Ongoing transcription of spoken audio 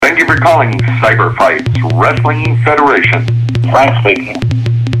you for calling Cyber Fights Wrestling Federation. Frank speaking.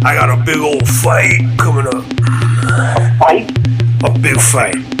 I got a big old fight coming up. A fight? A big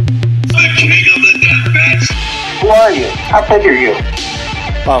fight. The king of the deathmatch. Who are you? How big are you?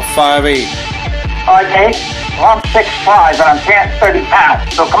 About 5'8". Okay. Well, I'm 6'5", and I'm 30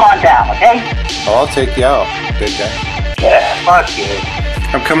 pounds, so come on down, okay? Oh, I'll take you out, big guy. Yeah, fuck you.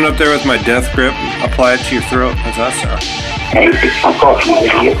 I'm coming up there with my death grip. Apply it to your throat. How's that sound? Hey, fuck off, you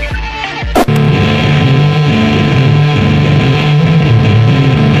idiot.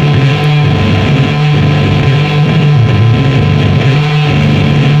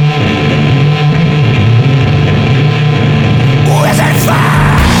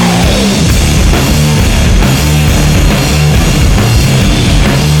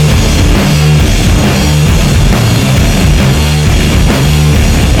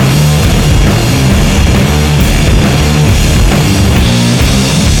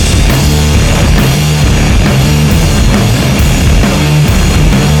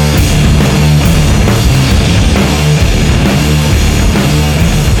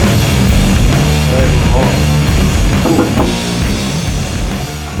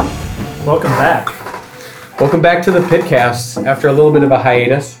 Welcome back to the Pitcast after a little bit of a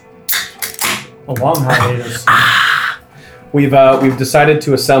hiatus. A long hiatus. We've decided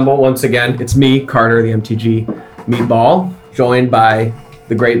to assemble once again. It's me, Carter, the MTG Meatball, joined by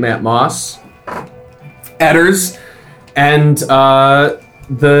the great Matt Moss, Edders, and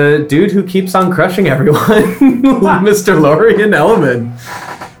the dude who keeps on crushing everyone, Mr. Lorian Elliman.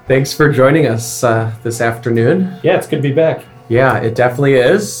 Thanks for joining us this afternoon. Yeah, it's good to be back. Yeah, it definitely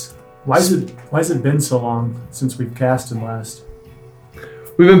is. Why has it been so long since we've casted last?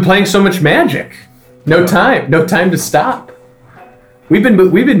 We've been playing so much Magic. No time to stop. We've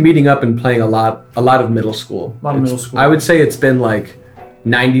been meeting up and playing a lot of middle school. A lot of middle school. I would say it's been like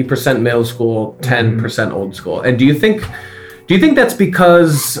 90% middle school, 10% old school. And do you think that's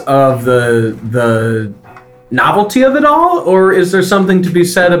because of the novelty of it all, or is there something to be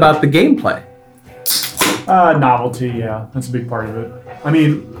said about the gameplay? Novelty, yeah, that's a big part of it. I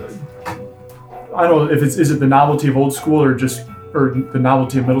mean, I don't know if is it the novelty of old school or the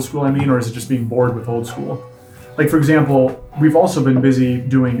novelty of middle school, or is it just being bored with old school? Like, for example, we've also been busy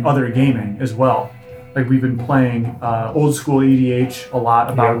doing other gaming as well. Like, we've been playing old school EDH a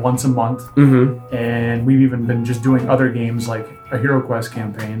lot, about once a month. Mm-hmm. And we've even been just doing other games like a Hero Quest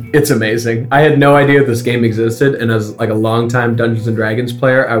campaign. It's amazing. I had no idea this game existed, and as like a longtime Dungeons & Dragons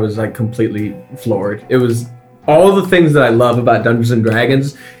player, I was like completely floored. It was all the things that I love about Dungeons &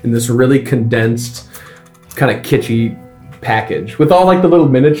 Dragons in this really condensed, kind of kitschy package with all like the little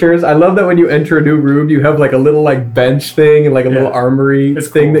miniatures. I love that when you enter a new room, you have like a little like bench thing and like a little armory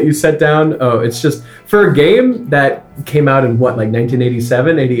thing that you set down. Oh, it's just for a game that came out in what, like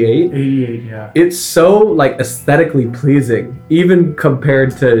 1987, 88? 88, yeah. It's so like aesthetically pleasing, even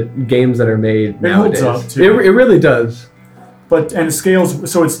compared to games that are made nowadays. It holds up too. It really does. And it scales,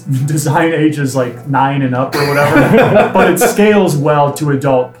 so its design age is like 9 and up or whatever, but it scales well to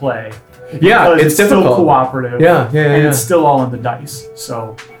adult play. Yeah, it's difficult. Still cooperative. Yeah. And it's still all in the dice.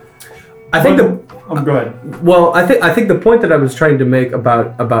 So, I think go ahead. Well, I think the point that I was trying to make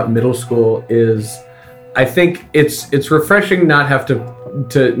about middle school is, I think it's refreshing not have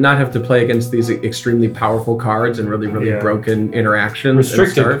to play against these extremely powerful cards and really broken interactions.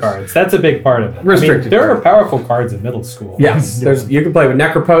 Restricted cards. That's a big part of it. Restricted. There are powerful cards in middle school. Yes, you can play with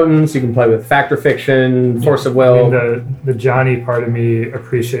Necropotence, you can play with Fact or Fiction, Force of Will. I mean, the Johnny part of me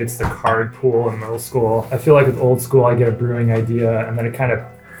appreciates the card pool in middle school. I feel like with old school, I get a brewing idea and then it kind of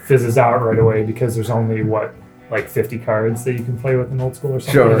fizzes out right away because there's only like 50 cards that you can play with in old school or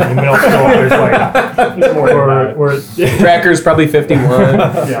something. Sure. In middle school, there's more. Cracker's probably 51.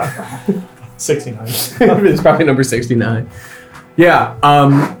 Yeah. 69. It's probably number 69. Yeah.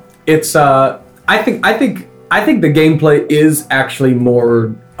 It's. I think the gameplay is actually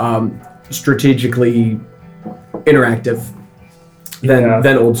more strategically interactive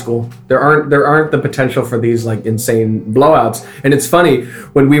than old school. There aren't the potential for these like insane blowouts. And it's funny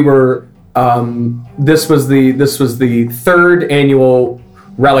when we were. This was the third annual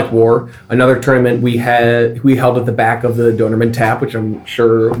Relic War, another tournament we held at the back of the Donorman Tap, which I'm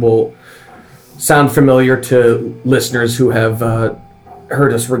sure will sound familiar to listeners who have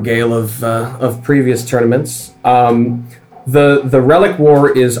heard us regale of previous tournaments. The Relic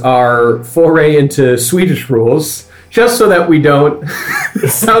War is our foray into Swedish rules just so that we don't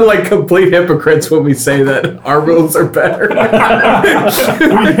sound like complete hypocrites when we say that our rules are better.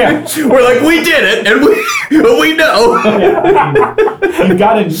 We're like, we did it, and we know. You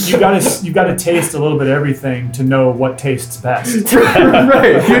gotta taste a little bit of everything to know what tastes best.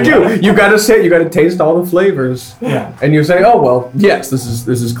 Right, you do. You gotta taste all the flavors. Yeah. And you say, oh well, yes, this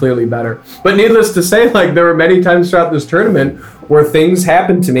is clearly better. But needless to say, like there were many times throughout this tournament where things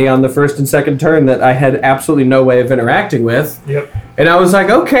happened to me on the first and second turn that I had absolutely no way of interacting with. Yep. And I was like,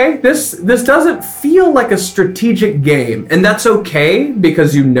 okay, this doesn't feel like a strategic game, and that's okay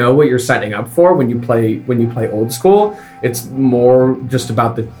because you know what you're signing up for when you play old school. It's more just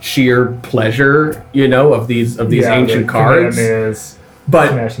about the sheer pleasure, of these ancient cards. But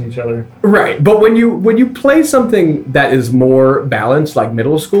smashing each other. Right, but when you play something that is more balanced, like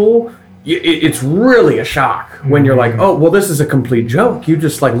middle school, it's really a shock when you're like, oh, well, this is a complete joke. You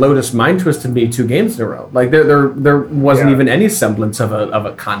just like Lotus mind twisted me 2 games in a row. Like there wasn't even any semblance of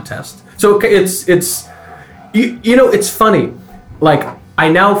a contest. So it's it's funny. Like I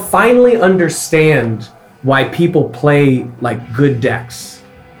now finally understand why people play like good decks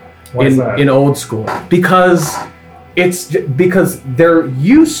in old school because they're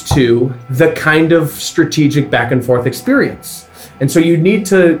used to the kind of strategic back and forth experience. And so you need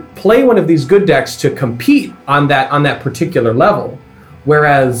to play one of these good decks to compete on that particular level.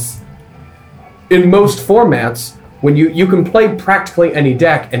 Whereas in most formats, when you can play practically any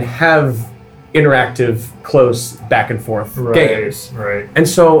deck and have interactive, close back and forth games. Right. And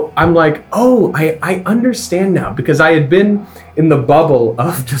so I'm like, oh, I understand now, because I had been in the bubble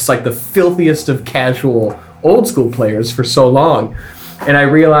of just like the filthiest of casual old school players for so long. And I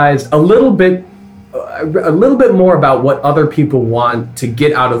realized a little bit more about what other people want to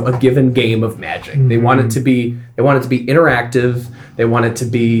get out of a given game of Magic. They want it to be interactive. They want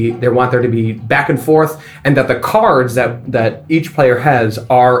there to be back and forth, and that the cards that each player has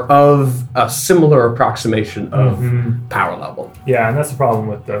are of a similar approximation of power level. Yeah, and that's the problem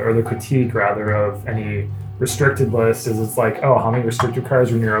with the critique rather of any restricted list is it's like, oh, how many restricted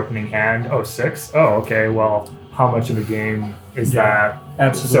cards are in your opening hand? Oh, 6? Oh, okay, well, how much of the game is that?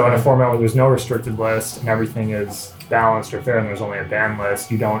 Absolutely. So in a format where there's no restricted list and everything is balanced or fair and there's only a ban list,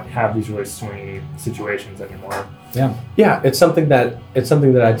 you don't have these really swingy situations anymore. Yeah, it's something that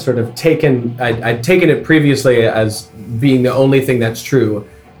I'd sort of taken. I'd taken it previously as being the only thing that's true,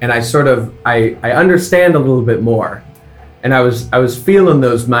 and I understand a little bit more, and I was feeling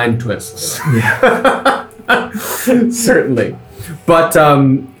those mind twists. Yeah. Certainly, but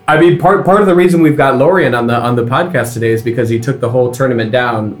I mean, part of the reason we've got Lorian on the podcast today is because he took the whole tournament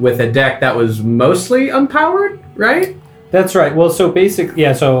down with a deck that was mostly unpowered, right? That's right. Well, so basically,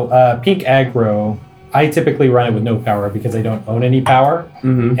 pink aggro, I typically run it with no power because I don't own any power,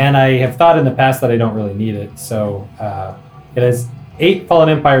 and I have thought in the past that I don't really need it. So it has 8 Fallen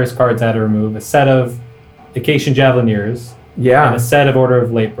Empires cards out to remove, a set of Acacian Javelineers, and a set of Order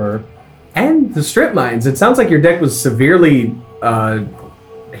of Lateburg. And the strip mines. It sounds like your deck was severely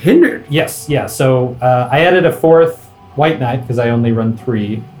hindered. Yes, yeah. So I added a 4th White Knight because I only run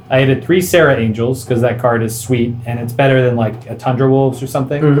 3. I added 3 Serra Angels because that card is sweet and it's better than like a Tundra Wolves or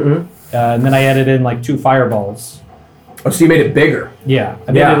something. And then I added in like 2 Fireballs. Oh, so you made it bigger. Yeah,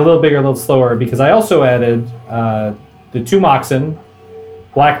 I made it a little bigger, a little slower because I also added the 2 Moxen,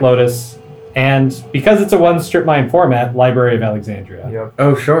 Black Lotus, and because it's a 1 strip mine format, Library of Alexandria. Yep.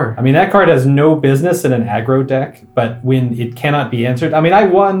 Oh, sure. I mean, that card has no business in an aggro deck, but when it cannot be answered, I mean, I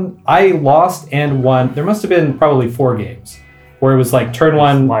lost and won. There must have been probably 4 games where it was like turn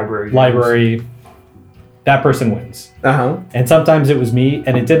 1, library, that person wins. And sometimes it was me,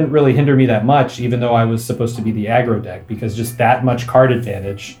 and it didn't really hinder me that much, even though I was supposed to be the aggro deck, because just that much card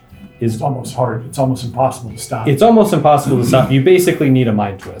advantage is almost hard. It's almost impossible to stop. It's almost impossible to stop. You basically need a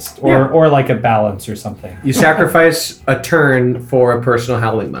mind twist or like a balance or something. You sacrifice a turn for a personal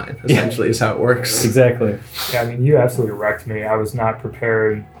Howling Mine, essentially, is how it works. Exactly. Yeah, I mean, you absolutely wrecked me. I was not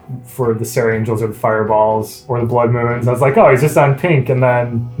prepared for the Serra Angels or the Fireballs or the Blood Moons. I was like, oh, he's just on pink, and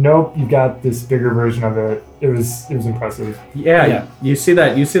then nope, you got this bigger version of it. It was impressive. Yeah. You see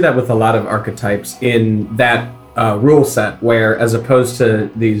that with a lot of archetypes in that rule set, where as opposed to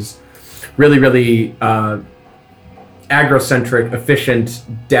these really, really aggro-centric, efficient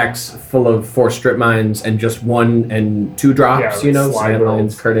decks full of 4 strip mines and just 1 and 2 drops, slide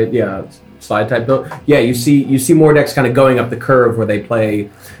lines, slide type build. Yeah, you see more decks kind of going up the curve where they play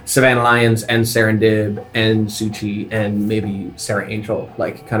Savannah Lions and Serendib and Suchi and maybe Serra Angel,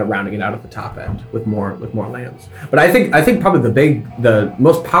 like kind of rounding it out at the top end with more lands. But I think probably the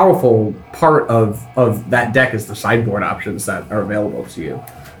most powerful part of that deck is the sideboard options that are available to you.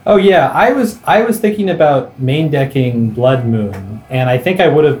 Oh yeah, I was thinking about main decking Blood Moon, and I think I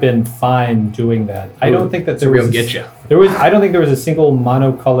would have been fine doing that. I don't think that there was get you. I don't think there was a single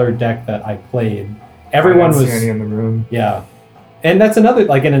monocolor deck that I played. Everyone I didn't was see any in the room. Yeah, and that's another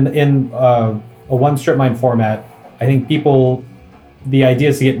like in a one strip mine format. I think the idea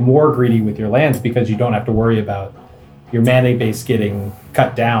is to get more greedy with your lands because you don't have to worry about your mana base getting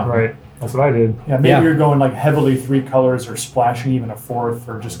cut down. Right. That's what I did. Yeah, maybe Yeah. you're going like heavily 3 colors or splashing even a 4th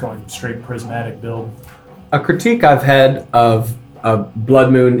or just going straight prismatic build. A critique I've had of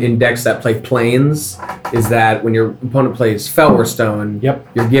Blood Moon in decks that play plains is that when your opponent plays Felwar Stone, Yep.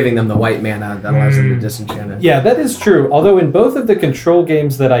 you're giving them the white mana that allows them to disenchant it. Yeah, that is true. Although in both of the control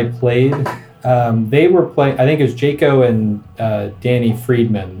games that I played, they were playing. I think it was Jaco and Danny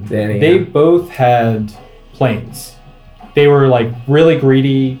Friedman. They both had plains. They were like really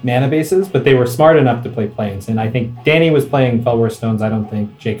greedy mana bases, but they were smart enough to play plains. And I think Danny was playing Felwar Stones. I don't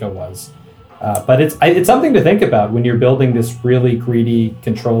think Jaco was. But it's something to think about when you're building this really greedy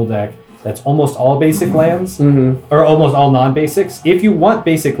control deck that's almost all basic lands, or almost all non-basics. If you want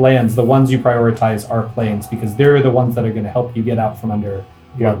basic lands, the ones you prioritize are plains because they're the ones that are going to help you get out from under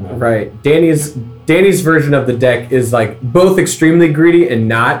Blood Moon. Right. Danny's version of the deck is like both extremely greedy and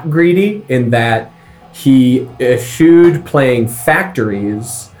not greedy in that he eschewed playing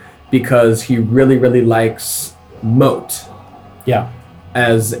factories because he really, really likes Moat. Yeah.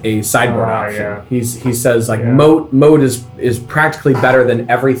 As a sideboard option. Yeah. He says like Moat is practically better than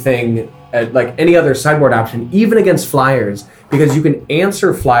everything like any other sideboard option, even against flyers, because you can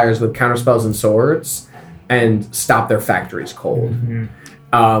answer flyers with counterspells and swords and stop their factories cold.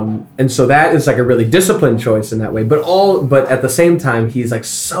 And so that is like a really disciplined choice in that way. But at the same time, he's like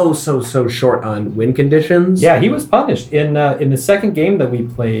so short on win conditions. Yeah, he was punished in the second game that we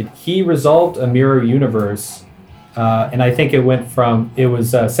played. He resolved a mirror universe, and I think it was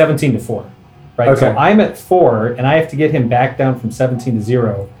 17-4, right? Okay. So I'm at 4, and I have to get him back down from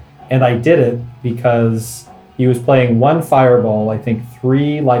 17-0, and I did it because he was playing 1 fireball, I think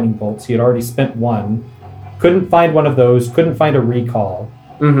 3 lightning bolts. He had already spent 1, couldn't find one of those, couldn't find a recall.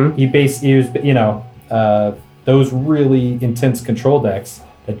 He used, those really intense control decks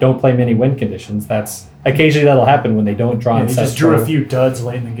that don't play many win conditions. Occasionally that'll happen when they don't draw Yeah, and he set just drew a control. few duds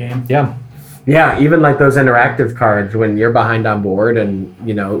late in the game. Yeah. Yeah, even like those interactive cards when you're behind on board and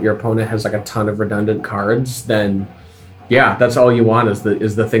your opponent has like a ton of redundant cards, then yeah, that's all you want is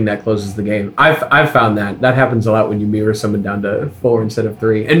the thing that closes the game. I've found that happens a lot when you mirror someone down to 4 instead of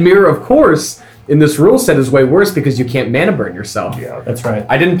 3. And mirror, of course, in this rule set is way worse because you can't mana burn yourself. Yeah. That's right.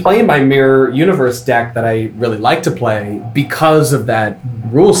 I didn't play my Mirror Universe deck that I really like to play because of that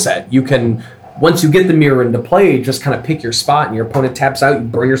rule set. You can, once you get the mirror into play, just kind of pick your spot and your opponent taps out, you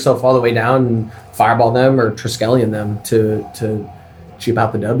burn yourself all the way down and fireball them or Triskelion them to cheap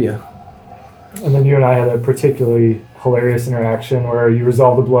out the W. And then you and I had a particularly hilarious interaction where you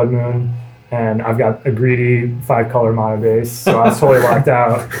resolve the Blood Moon, and I've got a greedy 5-color mana base, so I was totally locked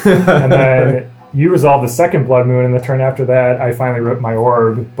out. And then you resolved the second Blood Moon, and the turn after that, I finally ripped my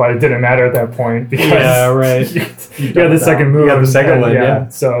orb, but it didn't matter at that point because you had the second move. You got the second one, yeah.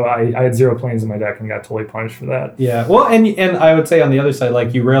 So I had 0 planes in my deck and got totally punished for that. Yeah. Well, and I would say on the other side,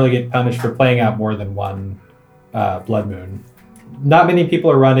 like you rarely get punished for playing out more than 1 Blood Moon. Not many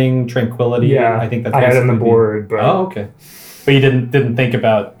people are running Tranquility. Yeah, I think that's I had it on the basically board, but Oh, okay. But you didn't think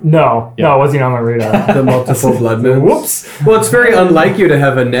about no, it wasn't on my radar. The multiple Blood Moons. Whoops. Well, it's very unlike you to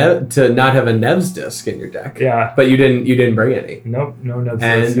have to not have a Nev's disc in your deck. Yeah. But you didn't bring any. Nope, no nuts.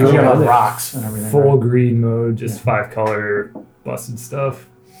 And You Yeah. got rocks and everything. Full right? green mode, just 5-color busted stuff.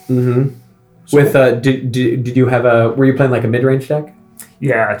 Mm-hmm. With did you have were you playing like a mid-range deck?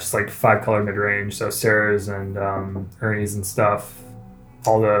 Yeah, just like 5-color mid range, so Sarah's and Ernie's and stuff.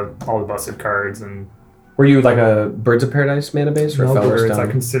 All the busted cards and Were you like a Birds of Paradise mana base or no Felwar birds. Stone?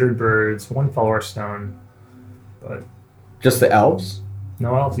 I considered birds, 1 Felwar Stone, but Just the elves?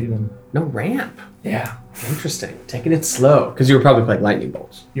 no elves even. No ramp. Yeah. Interesting. Taking it slow. Because you were probably playing lightning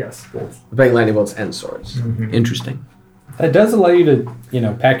bolts. Yes, both. Playing lightning bolts and swords. Mhm. Interesting. that does allow you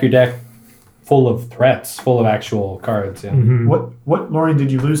to pack your deck full of threats, full of actual cards. Yeah. Mhm. What Lorien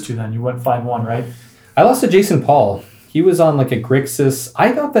did you lose to then? You went 5-1, right? I lost to Jason Paul. He was on like a Grixis.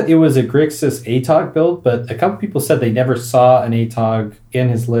 I thought that it was a Grixis ATOG build, but a couple people said they never saw an ATOG in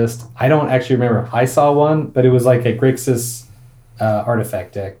his list. I don't actually remember if I saw one, but it was like a Grixis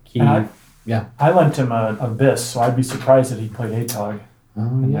artifact deck. I lent him a Abyss, so I'd be surprised that he played ATOG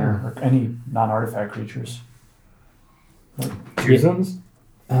in there, or any non-artifact creatures. Choosins?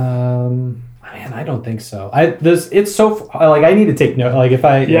 Man, Man, I don't think so. It's so like I need to take note. Like if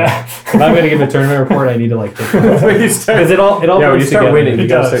I'm going to give a tournament report, I need to like take notes because it all Yeah, when you start together. winning, you It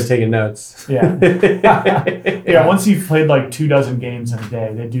gotta does. start taking notes. Yeah. Yeah, once you've played like 24 games in a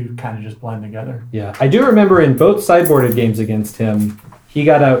day, they do kind of just blend together. Yeah, I do remember in both sideboarded games against him, he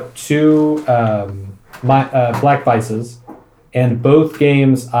got out 2 Black Vices, and both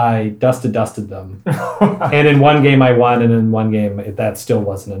games I dusted them. And in one game I won, and in one game that still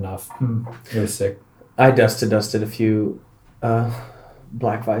wasn't enough. It was sick. I dusted a few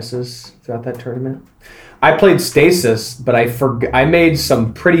Black Vices throughout that tournament. I played Stasis, but I made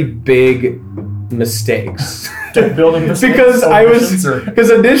some pretty big mistakes. Building this because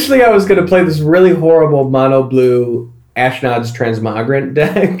initially I was going to play this really horrible mono blue Ashnod's Transmogrant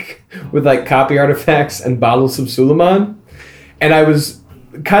deck with like copy artifacts and bottles of Suleiman, and I was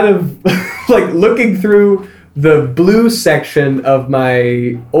kind of like looking through the blue section of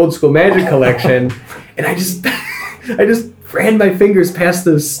my old school Magic collection, and I just ran my fingers past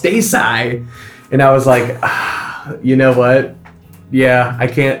the Stasi, and I was like, you know what? Yeah, I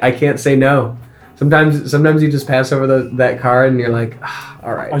can't say no. Sometimes you just pass over that card and you're like,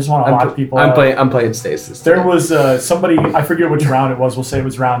 all right. I just want to lock people I'm out. playing Stasis. There was somebody, I forget which round it was, we'll say it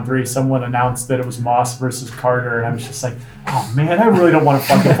was round 3, someone announced that it was Moss versus Carter, and I was just like, oh man, I really don't want to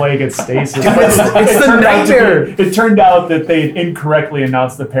fucking play against Stasis. But it's the nightmare. It turned out that they had incorrectly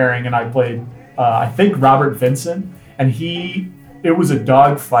announced the pairing, and I played, I think, Robert Vincent, and it was a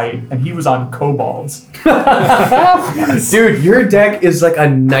dog fight, and he was on kobolds. Dude, your deck is like a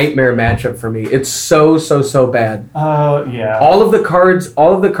nightmare matchup for me. It's so bad. Yeah. All of the cards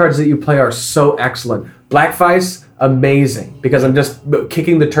that you play are so excellent. Black Vice, amazing, because I'm just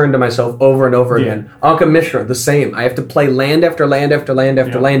kicking the turn to myself over and over again. Anka Mishra, the same. I have to play land after land after land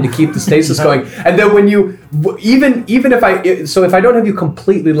after land to keep the stasis going. And then when you, even if I don't have you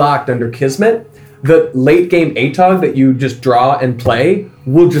completely locked under Kismet, the late game ATOG that you just draw and play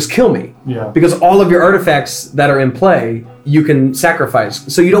will just kill me. Yeah. Because all of your artifacts that are in play, you can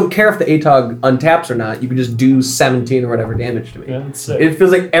sacrifice. So you don't care if the ATOG untaps or not. You can just do 17 or whatever damage to me. Yeah, that's sick. It feels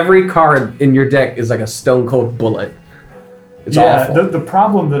like every card in your deck is like a stone cold bullet. It's awful. The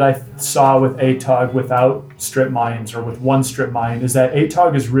problem that I saw with ATOG without strip mines or with one strip mine is that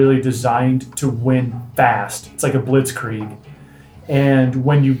ATOG is really designed to win fast. It's like a blitzkrieg. And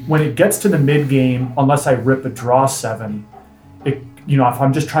when it gets to the mid game, unless I rip a draw 7, if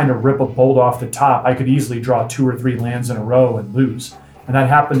I'm just trying to rip a bolt off the top, I could easily draw 2 or 3 lands in a row and lose. And that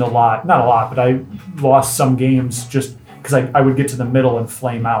happened a lot. Not a lot, but I lost some games just because I would get to the middle and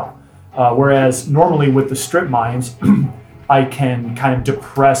flame out. Whereas normally with the strip mines, I can kind of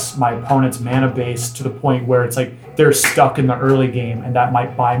depress my opponent's mana base to the point where it's like they're stuck in the early game, and that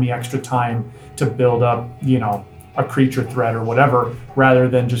might buy me extra time to build up, a creature threat or whatever, rather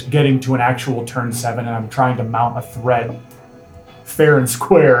than just getting to an actual turn 7 and I'm trying to mount a threat fair and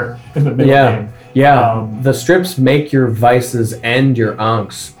square in the middle game. Yeah, the strips make your vices and your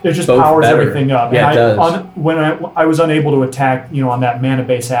ankhs. It just both powers better. everything up. Yeah, and it does. When I was unable to attack, on that mana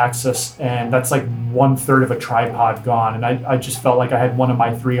base axis, and that's like 1/3 of a tripod gone, and I just felt like I had one of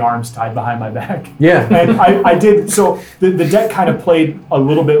my 3 arms tied behind my back. Yeah. And I did, so the deck kind of played a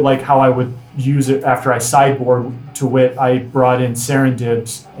little bit like how I would use it after I sideboard, to wit, I brought in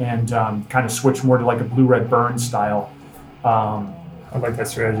Serendibs and kind of switched more to like a blue-red burn style. I like that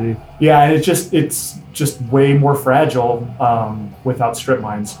strategy. Yeah, and it's just way more fragile without strip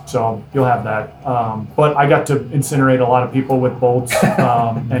mines. So you'll have that. But I got to incinerate a lot of people with bolts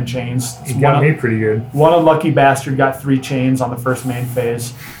and chains. You got me pretty good. One unlucky bastard got 3 chains on the first main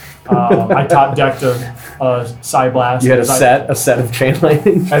phase. I top decked a Psyblast. You had a set of chain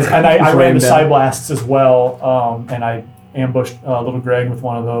lightning. And I ran the Psyblasts as well. And I ambushed Little Greg with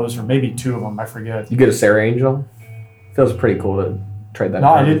one of those, or maybe 2 of them. I forget. You get a Sarah Angel. Feels pretty cool to trade that. No,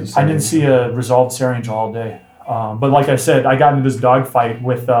 I didn't see a resolved Sarah Angel all day. But like I said, I got into this dogfight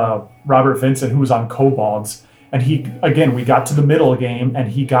with Robert Vincent, who was on kobolds. And we got to the middle game, and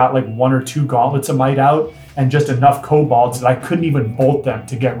he got like 1 or 2 gauntlets of might out, and just enough kobolds that I couldn't even bolt them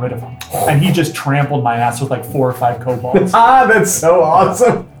to get rid of them. And he just trampled my ass with like 4 or 5 kobolds. That's so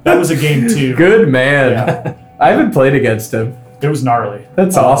awesome. That was a game 2. Good man. Yeah. I haven't played against him. It was gnarly.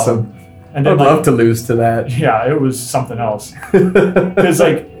 That's awesome. And I'd love to lose to that. Yeah, it was something else. Because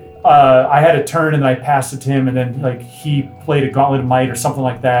I had a turn and I passed it to him, and then he played a gauntlet of might or something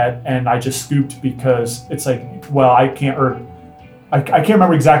like that, and I just scooped because it's like, well, I can't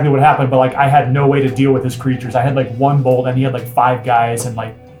remember exactly what happened, but I had no way to deal with his creatures. I had 1 bolt and he had 5 guys and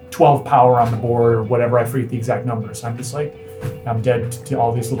 12 power on the board or whatever. I forget the exact numbers. I'm just I'm dead to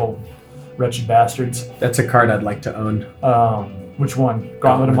all these little wretched bastards. That's a card I'd like to own. Which one?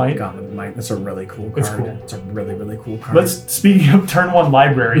 Gauntlet of Might? Gauntlet of Might. That's a really cool card. It's cool. It's a really, really cool card. Speaking of turn 1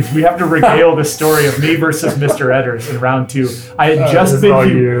 libraries, we have to regale the story of me versus Mr. Edders in round 2. I had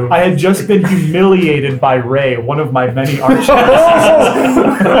just been humiliated by Ray, one of my many arch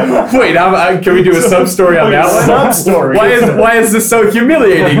nemesis. Wait, can we do a sub story on that one? Sub story. Why is this so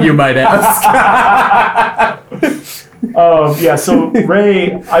humiliating? You might ask. So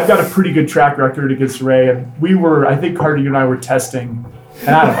Ray, I've got a pretty good track record against Ray, and I think Carter, you and I were testing,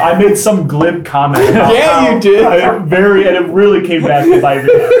 and I made some glib comment. You did. And it really came back to bite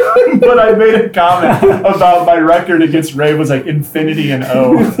me. But I made a comment about my record against Ray was like infinity and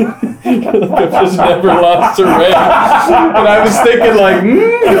O. I've just never lost to Ray, and I was thinking like,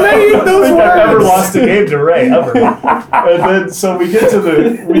 Ray, those words. I've never lost a game to Ray ever. And then so we get to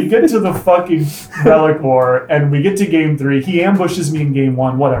the fucking Relic War, and we get to game 3. He ambushes me in game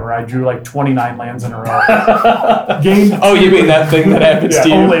 1. Whatever. I drew like 29 lands in a row. Game 2, you mean that thing that happens to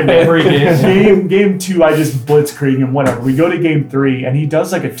you every game? Game 2, I just blitzkrieg him. Whatever. We go to game 3, and he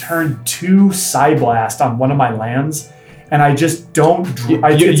does like a turn 2 Psyblast on one of my lands. And I just don't...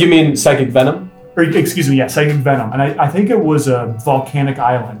 You mean Psychic Venom? Or, excuse me, yeah, Psychic Venom. And I think it was a Volcanic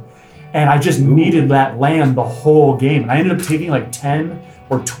Island. And I just needed that land the whole game. And I ended up taking like 10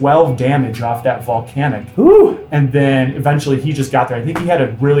 or 12 damage off that Volcanic. Ooh. And then eventually he just got there. I think he had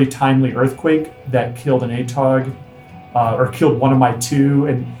a really timely Earthquake that killed an ATOG. Or killed one of my 2.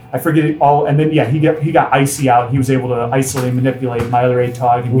 And I forget it all. And then, he got Icy out. He was able to isolate, manipulate my other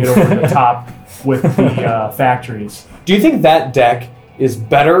ATOG and get over the top with the factories. Do you think that deck is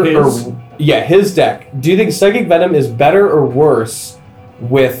better his deck. Do you think Psychic Venom is better or worse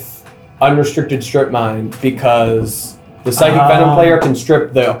with unrestricted strip mine because the Psychic Venom player can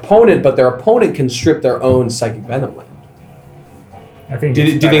strip the opponent, but their opponent can strip their own Psychic Venom land? I think. Do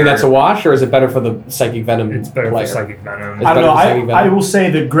you think that's a wash, or is it better for the Psychic Venom? It's better player? for Psychic Venom. I don't know. I will say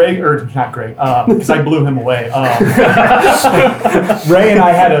that not Greg, because I blew him away. Ray and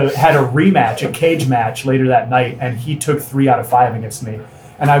I had a rematch, a cage match later that night, and he took 3 out of 5 against me.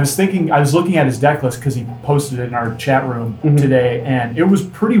 And I was looking at his deck list because he posted it in our chat room today, and it was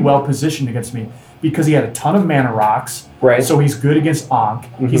pretty well positioned against me because he had a ton of mana rocks. Right. So he's good against Ankh.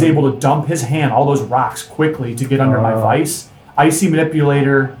 He's able to dump his hand, all those rocks, quickly to get under my Vice. Icy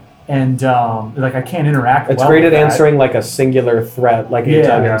Manipulator, and I can't interact. It's great at answering like a singular threat, like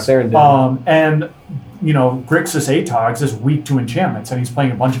ATOG and Saren did. And Grixis ATOGs is weak to enchantments, and he's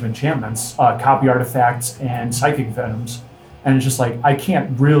playing a bunch of enchantments, copy artifacts, and psychic venoms, and it's just like I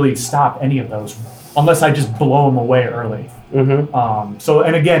can't really stop any of those unless I just blow them away early. So,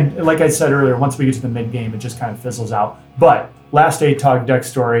 and again, like I said earlier, once we get to the mid game, it just kind of fizzles out. But last ATOG deck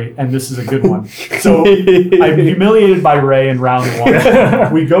story, and this is a good one. So I'm humiliated by Ray in round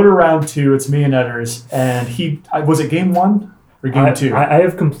 1. We go to round 2. It's me and Edders, and was it game 1 or game 2? I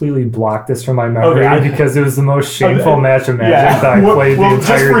have completely blocked this from my memory because it was the most shameful match of Magic that I played the entire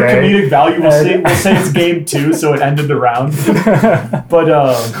just for day. Comedic value, we'll say it's game 2, so it ended the round. But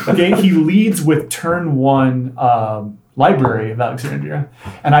he leads with turn 1. Library of Alexandria,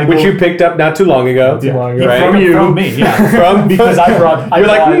 and which you picked up not too long ago. From me, because I brought. You're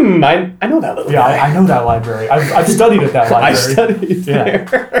like, I know that little. Yeah, I know that library. I've studied at that library. I studied there.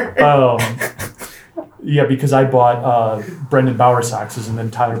 Because I bought Brendan Bowersox's and then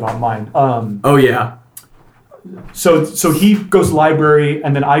Tyler bought mine. So he goes library,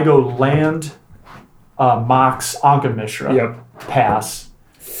 and then I go land, Mox, Anka Mishra. Yep. Pass.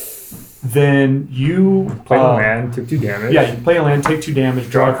 Then you play a land, take 2 damage. Yeah, you play a land, take 2 damage,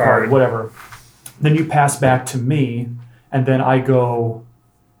 draw a card, whatever. Then you pass back to me, and then I go.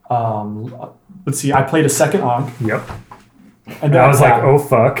 Let's see. I played a second Ankh. Yep. And then I was like, oh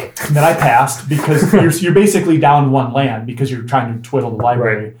fuck. And then I passed because you're basically down 1 land because you're trying to twiddle the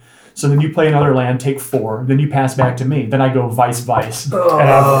library. Right. So then you play another land, take 4. Then you pass back to me. Then I go Vice. And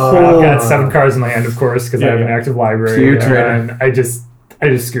I've got 7 cards in my hand, of course, because I have an active library. And I just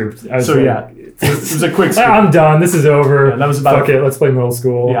scooped. It was a quick scoop. I'm done. This is over. Yeah, that was about let's play middle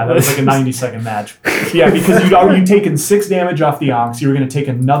school. Yeah, that was like a 90-second match. Yeah, because you'd already taken 6 damage off the Ankhs. You were going to take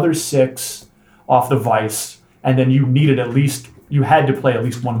another 6 off the Vice, and then you had to play at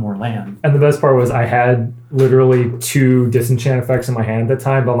least 1 more land. And the best part was I had literally 2 disenchant effects in my hand at the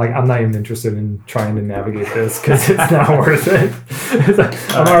time, but I'm not even interested in trying to navigate this because it's not worth it.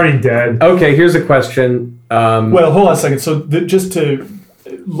 I'm already dead. Okay, here's a question. Well, hold on a second. So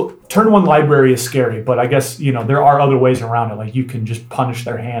turn 1 library is scary, but I guess there are other ways around it. Like you can just punish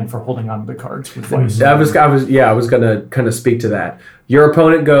their hand for holding on to the cards with Vice. I was gonna kind of speak to that. Your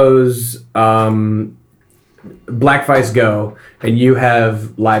opponent goes Black Vice go, and you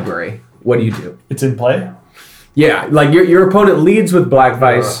have library. What do you do? It's in play. Yeah, like your opponent leads with Black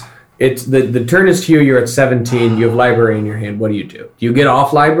Vice. It's the turn is to you. You're at 17. You have library in your hand. What do? Do you get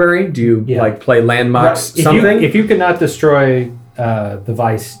off library? Do you like play landmarks? Something? If you cannot destroy the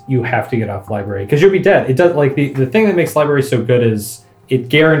Vice, you have to get off library because you'll be dead. It does like the thing that makes library so good is it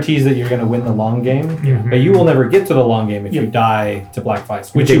guarantees that you're going to win the long game, but you will never get to the long game if you die to Black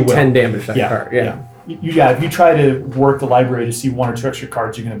Vice, which you will. 10 damage that card. Yeah. If you try to work the library to see 1 or 2 extra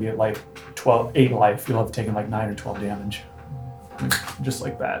cards, you're going to be at like 8 life. You'll have taken like 9 or 12 damage, just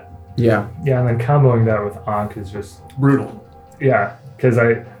like that. Yeah. Yeah, and then comboing that with Ankh is just brutal. Yeah, because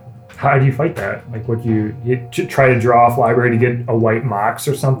how do you fight that? Like, would you try to draw off library to get a white Mox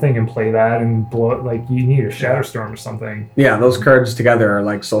or something and play that and blow it? Like, you need a Shatterstorm or something. Yeah, those cards together are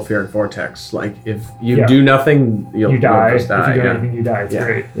like Sulfuric Vortex. Like, if you do nothing, you die. You'll just die. If you do anything, you die. It's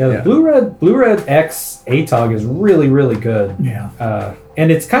great. Yeah, the Blue-Red X ATOG is really, really good. Yeah.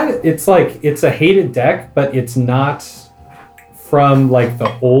 And it's it's a hated deck, but it's not from like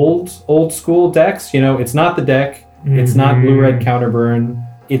the old school decks. You know, it's not the deck. It's not Blue-Red Counterburn.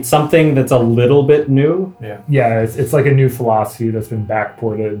 It's something that's a little bit new. Yeah, it's like a new philosophy that's been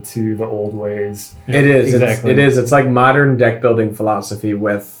backported to the old ways. It is. Exactly. It is. It's like modern deck building philosophy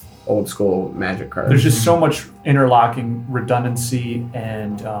with old school Magic cards. There's just so much interlocking redundancy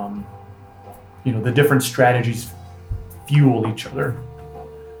and, the different strategies fuel each other.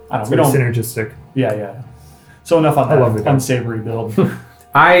 It's very synergistic. Yeah. So enough on that unsavory build.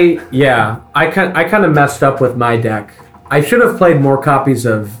 I kind of messed up with my deck. I should have played more copies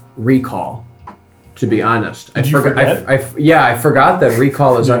of Recall, to be honest. Did you forget? I forgot that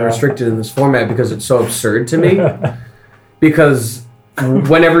Recall is unrestricted in this format because it's so absurd to me. Because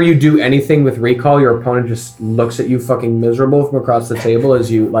whenever you do anything with Recall, your opponent just looks at you fucking miserable from across the table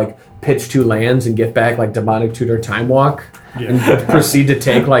as you like pitch 2 lands and get back like Demonic Tutor Time Walk and proceed to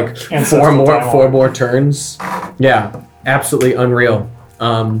take like 4 more turns. Yeah, absolutely unreal.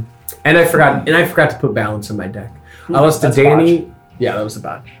 And I forgot to put balance in my deck. I lost to Danny. Botch. Yeah, that was a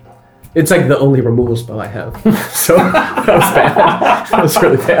botch. It's like the only removal spell I have. So that was bad. That was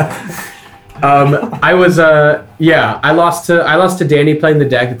really bad. I lost to Danny playing the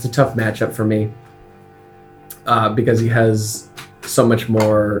deck. It's a tough matchup for me. Because he has so much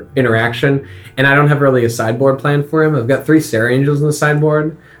more interaction. And I don't have really a sideboard plan for him. I've got 3 Sarah Angels in the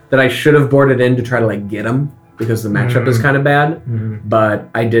sideboard that I should have boarded in to try to like get him because the matchup is kind of bad. But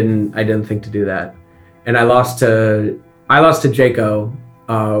I didn't think to do that. And I lost to Jaco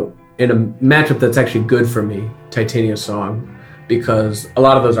in a matchup that's actually good for me, Titania Song, because a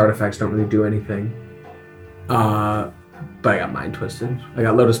lot of those artifacts don't really do anything. But I got Mind Twisted. I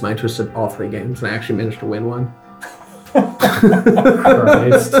got Lotus Mind Twisted all 3 games, and I actually managed to win one.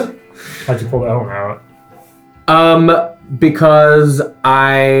 Christ. How'd you pull that one out? Because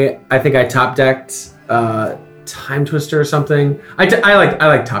I think I top decked Time Twister or something. I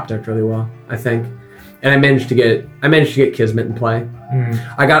like top decked really well, I think. And I managed to get Kismet in play.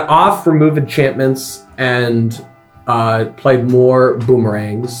 I got off remove enchantments and played more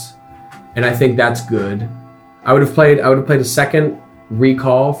boomerangs, and I think that's good. I would have played a second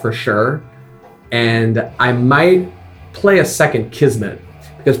Recall for sure, and I might play a second Kismet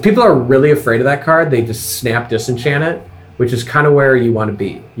because people are really afraid of that card. They just snap disenchant it, which is kind of where you want to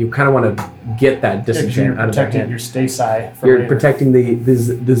be. You kind of want to get that disenchant out of their hand. You're protecting your Stasi. You're protecting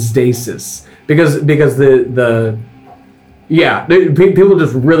the stasis. Because people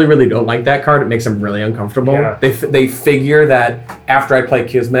just really don't like that card. It makes them really uncomfortable. Yeah. They figure that after I play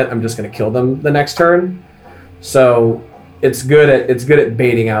Kismet, I'm just going to kill them the next turn. So it's good at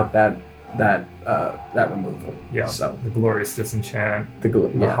baiting out that removal. Yeah. So the glorious disenchant,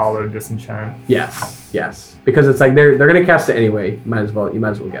 the hollow disenchant. Yes. Because it's like they're going to cast it anyway. You might as well get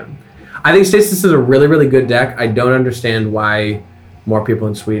them. I think Stasis is a really really good deck. I don't understand why more people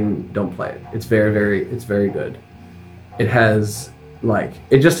in Sweden don't play it. It's very good. It has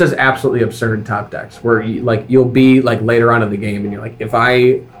it just has absolutely absurd top decks where you'll be like later on in the game and you're like, if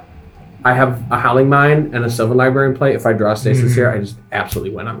I have a Howling Mine and a Sylvan Library in play, if I draw Stasis here, I just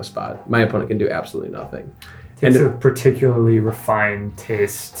absolutely win on the spot. My opponent can do absolutely nothing. It's a particularly refined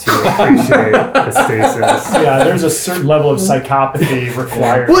taste to appreciate the Stasis. Yeah, there's a certain level of psychopathy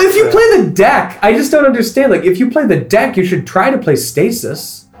required. Well, if you play the deck, I just don't understand. Like, if you play the deck, you should try to play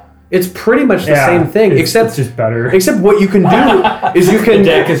Stasis. It's pretty much the same thing, except it's just better. Except what you can do is you can. The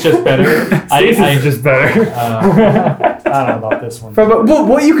deck is just better. Stasis is just better. I don't know about this one. Well,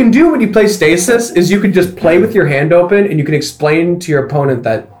 what you can do when you play Stasis is you can just play with your hand open, and you can explain to your opponent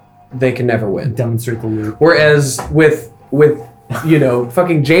that they can never win. Demonstrate the loop. Whereas with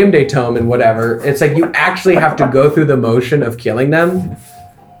fucking Jam Day Tome and whatever, it's like you actually have to go through the motion of killing them.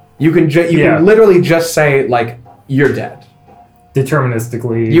 You can can literally just say like you're dead.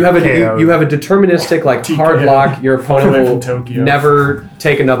 Deterministically. You have a deterministic like hard lock. Your opponent will never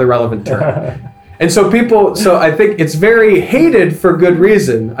take another relevant turn. And so I think it's very hated for good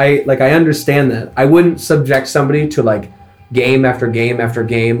reason. I understand that. I wouldn't subject somebody to like game after game after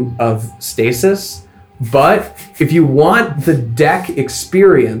game of stasis. But if you want the deck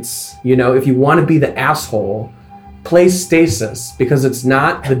experience, if you want to be the asshole, play stasis, because it's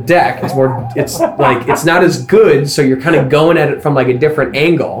not the deck. It's not as good. So you're kind of going at it from like a different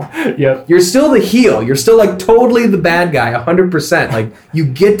angle. Yep. You're still the heel. You're still like totally the bad guy, 100%. Like you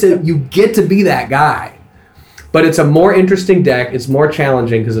get to be that guy. But it's a more interesting deck. It's more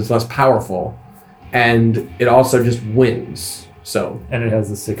challenging because it's less powerful, and it also just wins. So. And it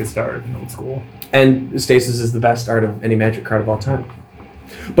has the sickest art in Old School. And stasis is the best art of any Magic card of all time.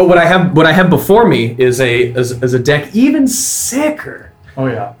 But what I have before me is a deck even sicker. Oh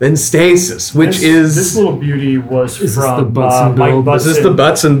yeah. Than stasis, which is this little beauty was from the Butson Mike build? Butson. This is the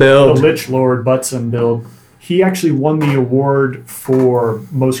Butson build. The Lich Lord Butson build. He actually won the award for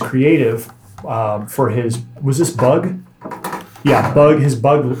most creative for his. Was this Bug? Yeah, Bug. His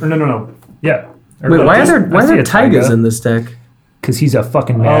Bug. No. Yeah. Wait, why are there Tigers in this deck? Because he's a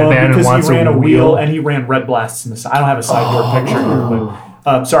fucking madman and because wants he ran a wheel. wheel and he ran Red Blasts in this. I don't have a sideboard picture here,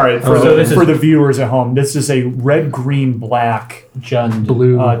 but sorry for the viewers at home. This is a red, green, black Jund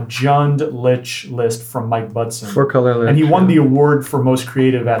blue Jund Lich list from Mike Butson. 4-color Lich. And he won the award for most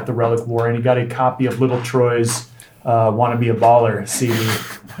creative at the Relic War, and he got a copy of Little Troy's "Want to Be a Baller" CD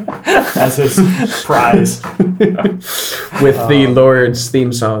as his prize. With the Lord's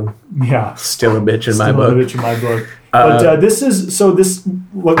theme song. Yeah, Still a bitch in my Still book. a bitch in my book. But this is so. This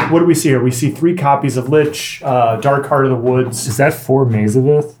what do we see here? We see 3 copies of Lich, Dark Heart of the Woods. Is that for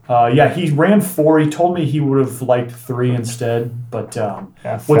Mazavith? Yeah, he ran 4. He told me he would have liked 3 instead. But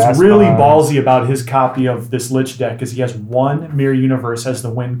Fast what's really Bond. ballsy about his copy of this Lich deck is he has 1 Mirror Universe as the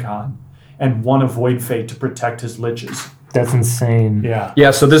win con and 1 Avoid Fate to protect his Liches. That's insane. Yeah.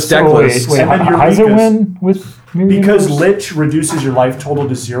 Yeah, so this deck list. Wait, And then how does it Eureka's- win with Mirror Because Universe? Lich reduces your life total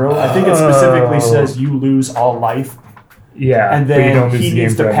to 0. I think it specifically says you lose all life. Yeah, And but you then don't lose he the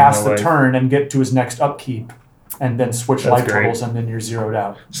needs game to for pass having the no life. turn and get to his next upkeep, and then switch That's life great. totals, and then you're zeroed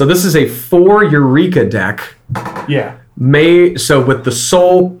out. So this is a 4 Eureka deck. Yeah. With the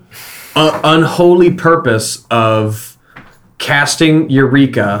sole unholy purpose of casting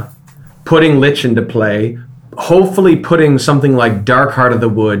Eureka, putting Lich into play, hopefully putting something like Dark Heart of the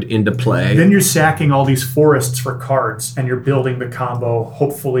Wood into play. Then you're sacking all these forests for cards, and you're building the combo.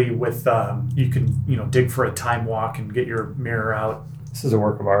 Hopefully, with you can dig for a Time Walk and get your mirror out. This is a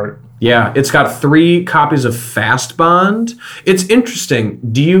work of art. Yeah, it's got 3 copies of Fast Bond. It's interesting.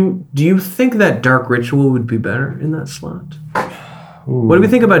 Do you think that Dark Ritual would be better in that slot? What do we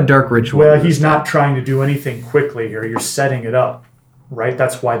think about Dark Ritual? Well, he's not trying to do anything quickly here. You're setting it up, right?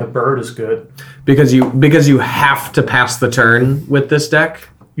 That's why the bird is good. Because you have to pass the turn with this deck.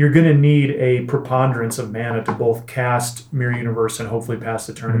 You're going to need a preponderance of mana to both cast Mirror Universe and hopefully pass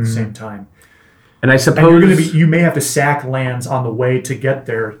the turn at the same time. And I And suppose you may have to sack lands on the way to get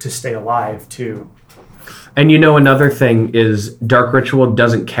there to stay alive too. And another thing is Dark Ritual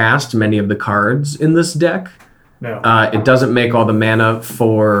doesn't cast many of the cards in this deck. No. It doesn't make all the mana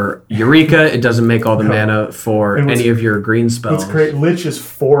for Eureka. It doesn't make all the mana for And any of your green spells. It's great. Lich is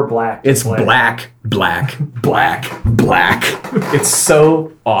 4 black. It's black. It's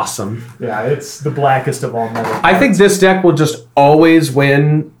so awesome. Yeah, it's the blackest of all metal. I think this deck will just always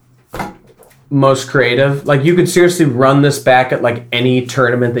win most creative. Like, you could seriously run this back at like any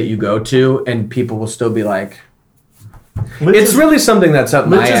tournament that you go to, and people will still be like, it's really something that's up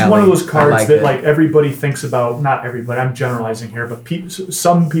my Lich is alley. one of those cards I that it. like everybody thinks about. Not everybody. I'm generalizing here, but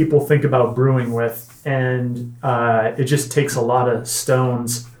some people think about brewing with, and it just takes a lot of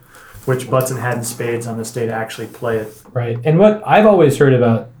stones, which Butson had in spades on this day to actually play it. Right. And what I've always heard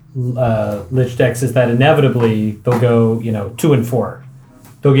about Lich decks is that inevitably they'll go, 2 and 4.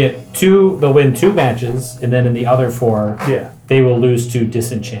 They'll win 2 matches, and then in the other 4, they will lose to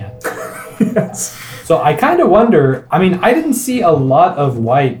Disenchant. Yes. So I kind of wonder, I didn't see a lot of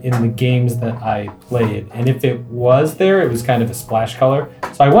white in the games that I played, and if it was there, it was kind of a splash color.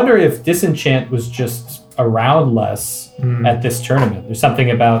 So I wonder if Disenchant was just around less at this tournament. There's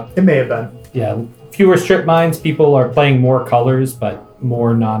something about... It may have been. Fewer strip mines, people are playing more colors, but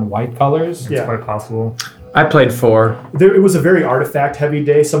more non-white colors. It's quite possible. I played 4. It was a very artifact-heavy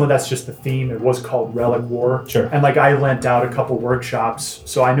day. Some of that's just the theme. It was called Relic War. Sure. And I lent out a couple workshops,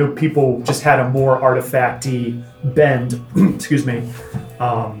 so I knew people just had a more artifact-y bend, excuse me,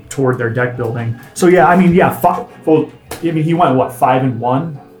 toward their deck building. So he went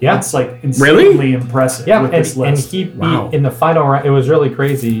 5-1 Yeah. That's like insanely impressive Yeah, with and, this and list. he beat in the final round. It was really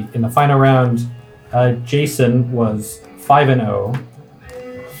crazy. In the final round, Jason was 5-0.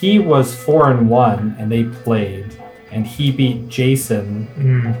 He was 4-1, and they played. And he beat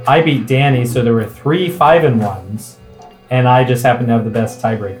Jason. I beat Danny, so there were 3 5-1s. And I just happened to have the best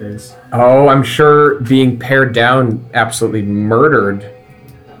tiebreakers. Oh, I'm sure being paired down absolutely murdered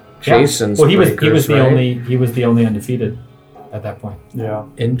Jason's. Well, he was breakers, the right? only undefeated at that point. Yeah.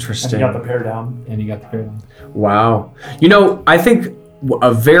 Interesting. And he got the pair down. Wow. You know, I think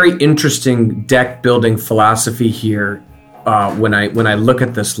a very interesting deck building philosophy here, when I look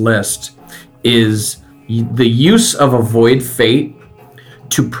at this list, is the use of Avoid Fate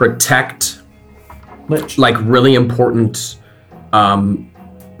to protect Lich. like really important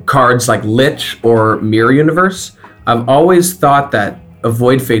cards like Lich or Mirror Universe. I've always thought that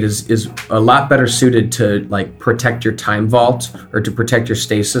Avoid Fate is a lot better suited to like protect your Time Vault or to protect your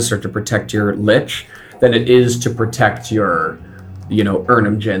Stasis or to protect your Lich than it is to protect your,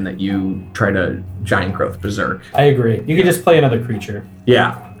 Urnum Gen that you try to Giant Growth Berserk. I agree. You could just play another creature.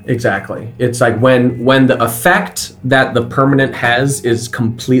 Yeah. Exactly. It's like when the effect that the permanent has is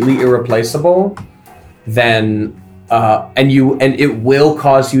completely irreplaceable, then and it will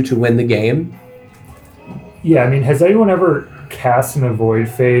cause you to win the game. Yeah, I mean, has anyone ever cast an Avoid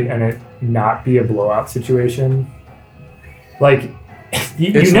Fate and it not be a blowout situation? Like,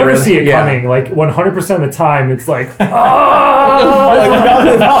 you never really, see it yeah. coming. Like, 100% of the time, it's like,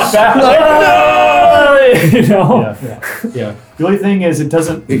 you know? Yeah. The only thing is, it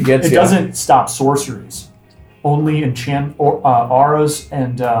doesn't gets you. doesn't stop sorceries. Only enchant auras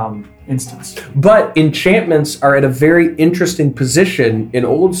and instants. But enchantments are at a very interesting position in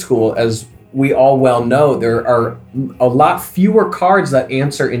Old School, as we all well know. There are a lot fewer cards that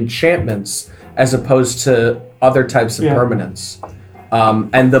answer enchantments as opposed to other types of permanents.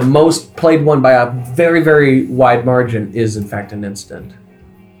 And the most played one by a very, very wide margin is, in fact, an instant.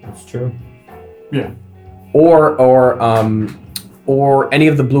 That's true. Yeah. Or any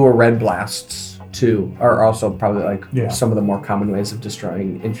of the blue or red blasts too are also probably like some of the more common ways of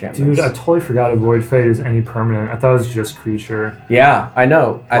destroying enchantments. Dude, I totally forgot Avoid Fate is any permanent. I thought it was just creature. Yeah, I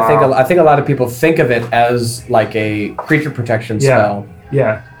know. Wow. I think a lot of people think of it as like a creature protection spell.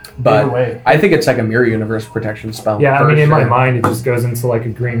 Yeah. But Either way. I think it's like a Mirror Universe protection spell. Yeah, I for mean, in my sure. mind, it just goes into like a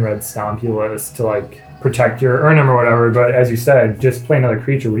green-red Stompulus to like protect your Urnum or whatever. But as you said, just play another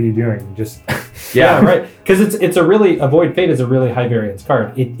creature. What are you doing? Just Yeah, right. Because it's a really Avoid Fate is a really high variance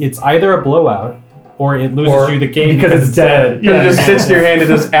card. It's either a blowout or it loses you the game because it's dead. It just sits in your hand and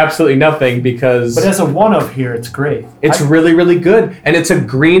does absolutely nothing because... But as a one-of here, it's great. It's really, really good. And it's a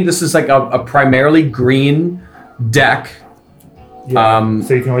green... This is like a primarily green deck. Yeah,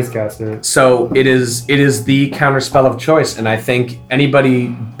 so you can always cast it. So it is the counterspell of choice. And I think anybody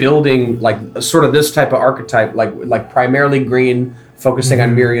building like sort of this type of archetype, like primarily green, focusing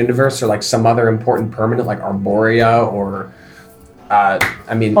on Mirror Universe or like some other important permanent like Arborea or... I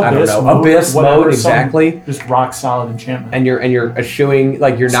don't know. Abyss mode, exactly. Just rock solid enchantment. And you're eschewing,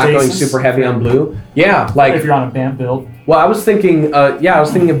 like you're not going Stasis? super heavy on blue. Yeah, like if you're on a BAMP build. Well, I was thinking of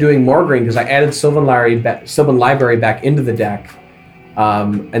doing more green because I added Sylvan Library back into the deck.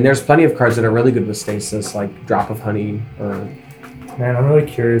 And there's plenty of cards that are really good with Stasis, like Drop of Honey or... Man, I'm really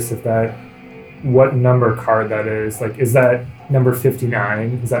curious what number card that is. Like, is that number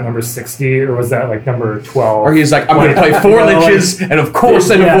 59? Is that number 60? Or was that like number 12? Or he's like, I'm going to play 4 Liches and of course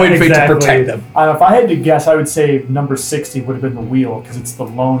then Avoid Fate to protect them. If I had to guess, I would say number 60 would have been the wheel because it's the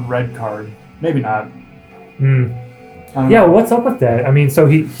lone red card. Maybe not. Yeah, what's up with that? I mean, so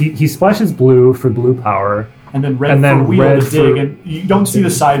he splashes blue for blue power. And then red and then for wheel red to dig. And you don't see the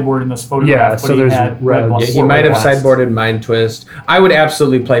sideboard in this photograph. Yeah, but so he there's had red. red Yeah, he might have sideboarded Mind Twist. I would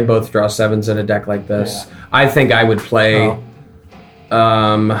absolutely play both draw 7s in a deck like this. Yeah. I think I would play... You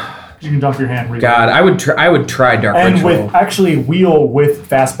can dump your hand. God, I would try Dark and Ritual. with actually wheel with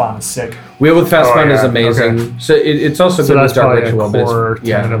Fastbond is sick. Wheel with Fastbond is yeah. amazing. Okay. So it's also So good that's with Dark probably Ritual. a but core it's-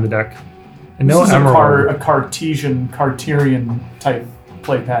 tenet of the deck. And This no is Emerald. a Cartesian type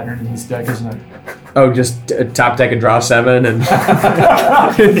play pattern in this deck, isn't it? Oh, just top deck and draw 7 and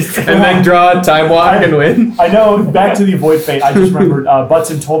and then draw a Time Walk and win. I know. Back to the Avoid Fate. I just remembered.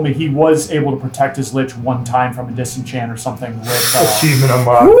 Butson told me he was able to protect his Lich one time from a disenchant or something. With, Achievement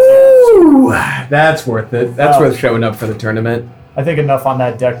unlocked. Woo! That's worth it. That's worth showing up for the tournament. I think enough on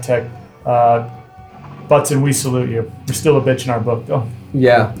that deck tech. Butson, we salute you. You're still a bitch in our book, though.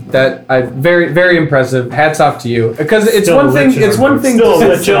 Yeah, very, very impressive. Hats off to you, because it's Still one a thing. lich in It's our one book. thing. Still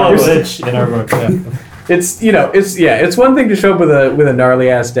to a lich in our book. Yeah. it's one thing to show up with a gnarly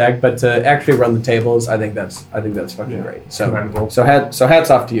ass deck, but to actually run the tables, I think that's fucking great. So hats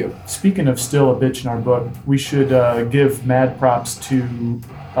off to you. Speaking of still a bitch in our book, we should give mad props to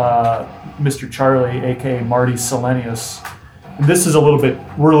Mr. Charlie, aka Marty Selenius. And this is we're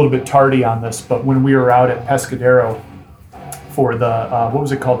a little bit tardy on this, but when we were out at Pescadero for the what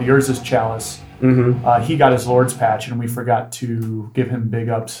was it called, the Urza's Chalice. Mm-hmm. He got his Lord's patch, and we forgot to give him big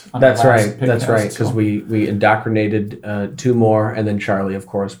ups. On That's the last right. pick That's test, right. Because so. we indoctrinated 2 more, and then Charlie, of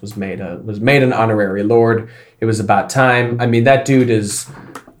course, was made an honorary Lord. It was about time. I mean, that dude is,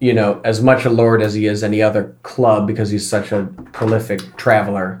 as much a Lord as he is any other club because he's such a prolific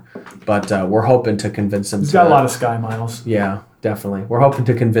traveler. But we're hoping to convince him. He's got a lot of sky miles. Yeah, definitely. We're hoping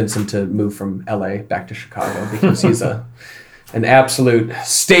to convince him to move from LA back to Chicago because he's an absolute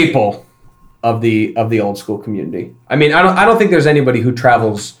staple of the old school community. I mean, I don't think there's anybody who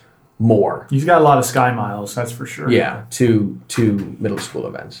travels more. He's got a lot of sky miles, that's for sure. Yeah, to middle school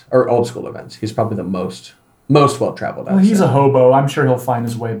events or old school events. He's probably the most well traveled. Well, he's a hobo. I'm sure he'll find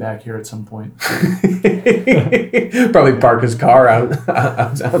his way back here at some point. Probably park his car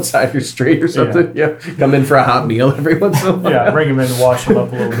outside your street or something. Yeah. Come in for a hot meal every once in a while. Yeah, bring him in and wash him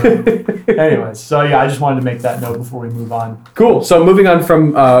up a little bit. Anyways, so I just wanted to make that note before we move on. Cool. So moving on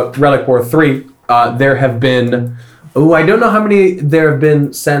from Relic War 3, there have been... I don't know how many there have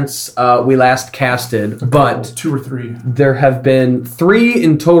been since we last casted, but... 2 or 3. There have been 3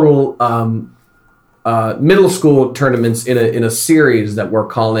 in total middle school tournaments in a series that we're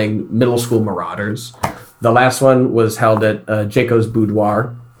calling Middle School Marauders. The last one was held at Jaco's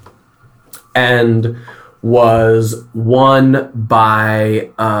Boudoir and was won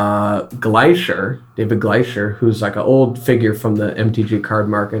by David Gleischer, who's like an old figure from the MTG card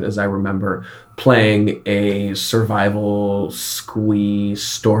market, as I remember, playing a survival squee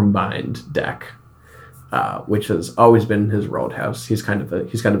Stormbind deck, which has always been his roadhouse. He's kind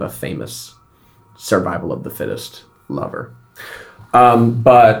of a famous survival of the fittest lover.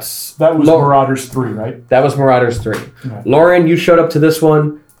 But that was Marauders 3, right? That was Marauders 3. Right. Lauren, you showed up to this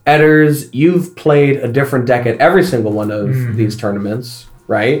one. Edders, you've played a different deck at every single one of these tournaments,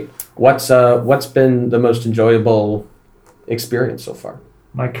 right? What's been the most enjoyable experience so far?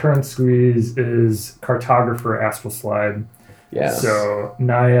 My current squeeze is Cartographer Astral Slide. Yeah. So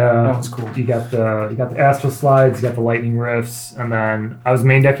Naya, that was cool. You got the Astral Slides, you got the Lightning Rifts, and then I was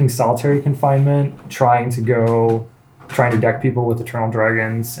main decking Solitary Confinement, trying to deck people with Eternal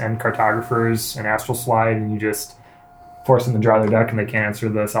Dragons and Cartographers and Astral Slide, and you just force them to draw their deck and they can't answer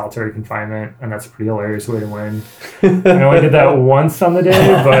the Solitary Confinement, and that's a pretty hilarious way to win. I only did that once on the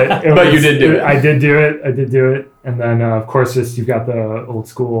day, but you did do it. I did do it. And then, of course, just you've got the old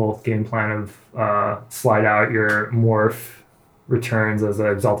school game plan of slide out your morph returns as an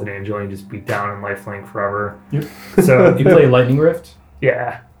Exalted Angel and you just beat down and lifelink forever. Yep. So you play Lightning Rift?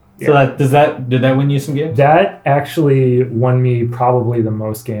 Yeah. So did that win you some games? That actually won me probably the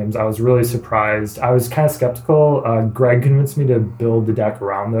most games. I was really surprised. I was kind of skeptical. Greg convinced me to build the deck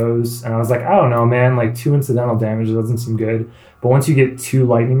around those, and I was like, I don't know, man. Like 2 incidental damage doesn't seem good. But once you get 2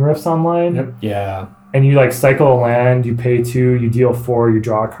 Lightning Rifts online, yeah, and you like cycle a land, you pay 2, you deal 4, you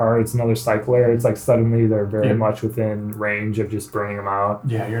draw a card. It's another cycler. It's like suddenly they're very much within range of just burning them out.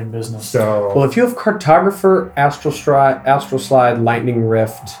 Yeah, you're in business. So well, if you have Cartographer, Astral Slide, Lightning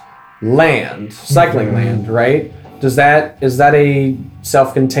Rift, land, cycling land, right? Is that a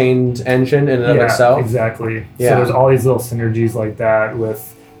self-contained engine in and of itself? Exactly. Yeah. So there's all these little synergies like that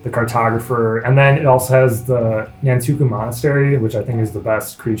with the Cartographer, and then it also has the Nantuku Monastery, which I think is the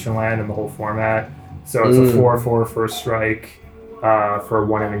best creature land in the whole format. So it's a 4/4 first strike for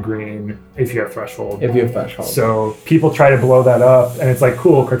 1 and a green if you have Threshold. So people try to blow that up, and it's like,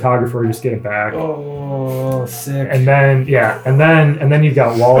 cool, Cartographer, just get it back. Oh, sick. And then you've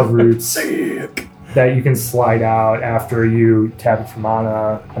got Wall of Roots that you can slide out after you tap it for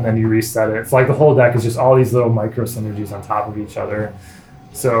mana, and then you reset it. It's like the whole deck is just all these little micro synergies on top of each other.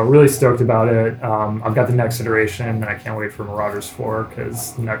 So really stoked about it. I've got the next iteration, and I can't wait for Marauders 4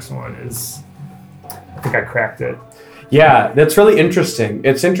 because the next one is, I think I cracked it. Yeah, that's really interesting.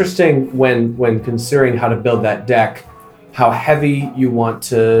 It's interesting when considering how to build that deck, how heavy you want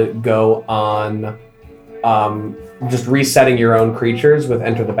to go on just resetting your own creatures with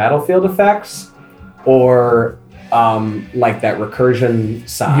Enter the Battlefield effects, or like that recursion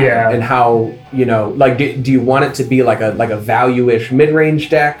side. Yeah. And how, like, do you want it to be like a value-ish mid-range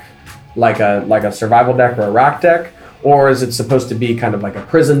deck, like a survival deck or a rock deck? Or is it supposed to be kind of like a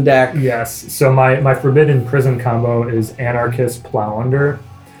prison deck? Yes. So my Forbidden Prison combo is Anarchist Plow Under.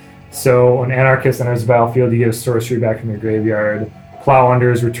 So when Anarchist enters the battlefield, you get a sorcery back from your graveyard. Plow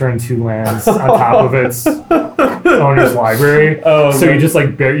Unders return 2 lands on top of its owner's library. Oh, so okay. you just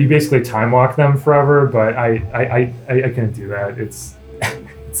like you basically time lock them forever. But I couldn't do that. It's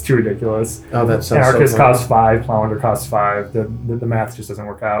it's too ridiculous. Oh, that sounds Anarchist so funny. costs 5, Plow Under costs 5. The math just doesn't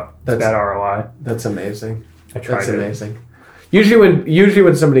work out. It's That's- bad ROI. That's amazing. I tried That's it. amazing. Usually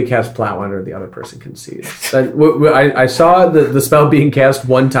when somebody casts Plow Under, the other person concedes. I saw the spell being cast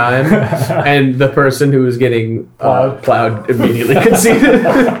one time, and the person who was getting plowed immediately conceded.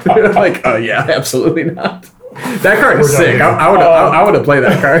 They're like, oh yeah, absolutely not. That card is sick. I would have played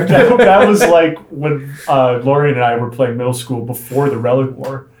that card. That was like when Lorian and I were playing middle school before the Relic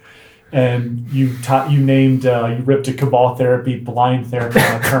War, and you ripped a Cabal Therapy, Blind Therapy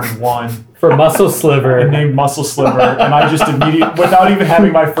on turn 1. For Muscle Sliver. And named Muscle Sliver, and I just immediately, without even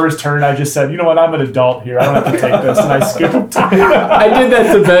having my first turn, I just said, you know what, I'm an adult here. I don't have to take this, and I skipped. I did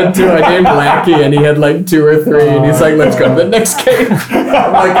that to Ben too. I named Lackey, and he had like 2 or 3, and he's like, "Let's go to the next game."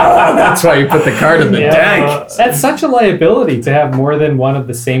 I'm like, "Oh, that's why you put the card in the deck." That's such a liability to have more than one of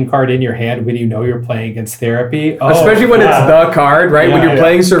the same card in your hand when you know you're playing against Therapy. Oh, Especially when it's the card, right? When Yeah, you're yeah.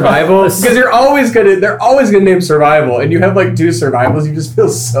 playing Survival, because they're always gonna name Survival, and you have like 2 Survivals, you just feel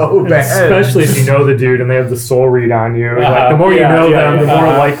so bad. Especially if you know the dude and they have the soul read on you. Like, Uh-huh. the more you Yeah, know yeah, them, the yeah.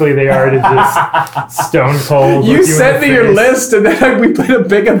 more likely they are to just stone cold. You look in sent the me your face. list, and then we played a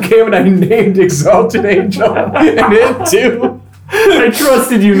pickup game, and I named Exalted Angel, and it too. I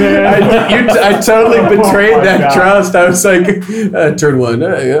trusted you, man. I totally betrayed my that God. trust. I was like, turn 1,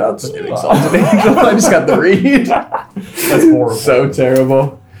 I'll just get Exalted Angel. I just got the read. That's horrible. So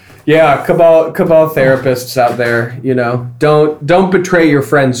terrible. Yeah, Cabal therapists out there, don't betray your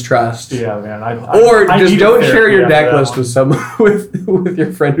friend's trust. Yeah, man. Or I just need don't a share therapy your after deck that list one. with someone with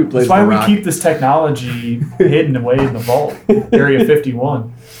your friend who plays That's why the we rock. keep this technology hidden away in the vault, Area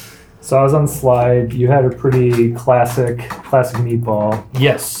 51. So I was on the slide. You had a pretty classic meatball.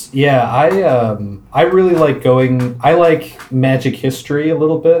 Yes, yeah. I really like going. I like Magic history a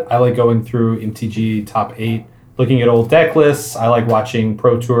little bit. I like going through MTG top 8, looking at old deck lists. I like watching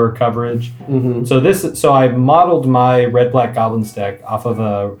Pro Tour coverage. Mhm. So I modeled my Red Black Goblins deck off of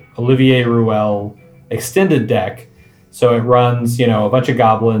a Olivier Ruel extended deck. So it runs, a bunch of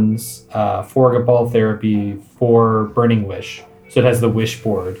goblins, 4 Cabal Therapy, 4 Burning Wish. So it has the Wish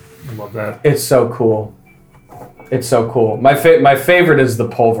board. I love that. It's so cool. It's so cool. My favorite is the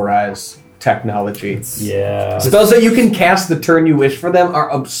Pulverize technology. Yeah. Spells that you can cast the turn you wish for them are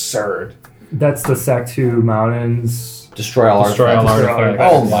absurd. That's the Sac-2 Mountains. Destroy all Destroy all artifacts.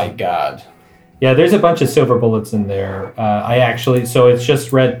 Oh my god. Yeah, there's a bunch of silver bullets in there. So it's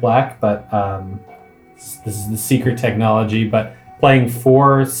just red black, but this is the secret technology. But playing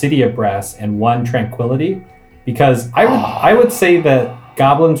 4 City of Brass and 1 Tranquility, because I would say that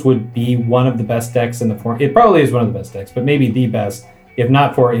Goblins would be one of the best decks in the form. It probably is one of the best decks, but maybe the best, if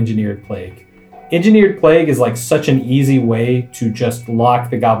not for Engineered Plague. Engineered Plague is like such an easy way to just lock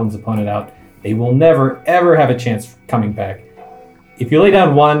the Goblin's opponent out. They will never, ever have a chance coming back. If you lay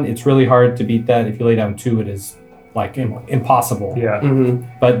down 1, it's really hard to beat that. If you lay down 2, it is like impossible. Yeah. Mm-hmm.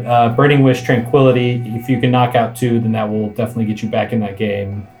 But Burning Wish, Tranquility, if you can knock out 2, then that will definitely get you back in that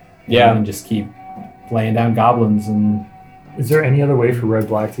game. Yeah. And just keep laying down goblins. And Is there any other way for Red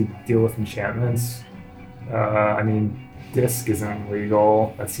Black to deal with enchantments? Disc isn't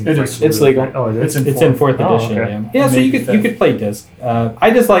legal. That seems It like is. It's legal. Oh, it is. it's in 4th Oh, edition. okay. Yeah, so Maybe you fifth. could play Disc. I'm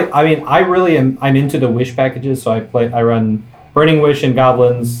into the Wish packages, so I run Burning Wish and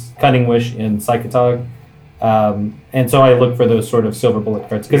Goblins, Cutting Wish and Psychotog. And so I look for those sort of silver bullet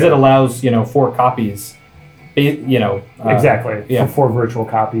cards because it allows 4 copies. Exactly. Yeah. For 4 virtual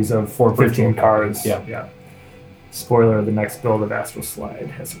copies of 4 15 virtual cards. copies, Yeah. Spoiler: the next build of Astral Slide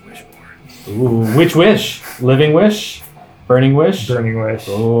has a wish board. Ooh, which wish? Living Wish? Burning Wish? Burning Wish.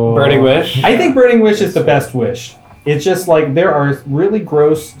 Oh. Burning Wish. I think Burning Wish is the best wish. It's just like there are really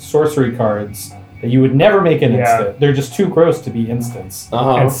gross sorcery cards that you would never make an Yeah. instant. They're just too gross to be instants.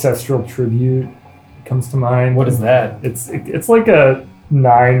 Uh-huh. Ancestral Tribute comes to mind. What is that? It's like a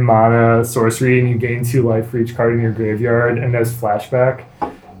 9 mana sorcery, and you gain 2 life for each card in your graveyard, and there's flashback.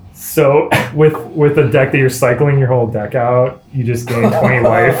 So with a deck that you're cycling your whole deck out, you just gain 20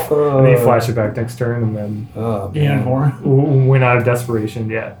 life, and then you flash it back next turn, and then And more. win out of desperation.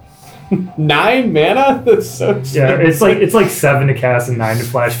 Yeah, 9 mana? That's so yeah. It's like 7 to cast and 9 to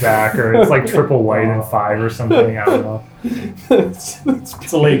flash back, or it's like triple white and 5 or something. I don't know. It's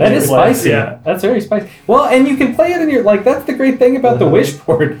a late That game is play. spicy. Yeah. That's very spicy. Well, and you can play it in your that's the great thing about the wish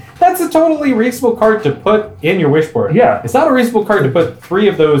board. That's a totally reasonable card to put in your wish board. Yeah. It's not a reasonable card to put 3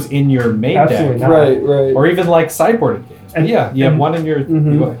 of those in your main Absolutely deck. not. Right. Or even like sideboarded games. And Yeah, you have one in your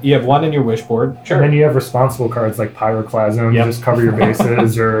you have one in your wish board. And then you have responsible cards like Pyroclasm, Yep. just cover your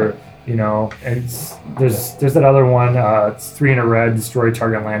bases, or and there's that other one. It's 3 in a red, destroy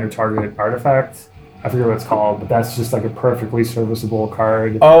target land or target artifact. I forget what it's called, but that's just like a perfectly serviceable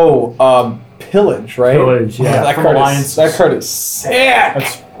card. Oh, Pillage, right? Pillage, yeah. that From card Alliance. is that card is sick.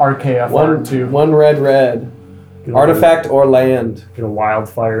 That's RKF too. One red. Get a- Artifact or land. Get a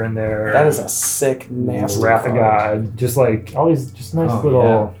wildfire in there. That is a sick, nasty Wrath of card. God. Just like all these, just nice Oh,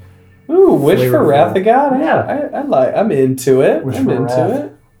 little. Ooh, Wish for Flavorful. Wrath of God. Yeah. I'm into it. Wish I'm for into Wrath.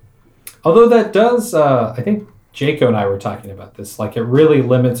 it. Although that does, I think Jaco and I were talking about this. Like it really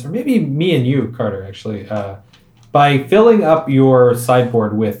limits, or maybe me and you, Carter, actually, by filling up your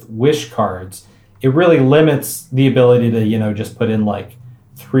sideboard with wish cards, it really limits the ability to just put in like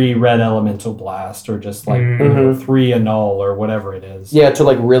 3 red elemental blast or just like 3 annul or whatever it is. Yeah, to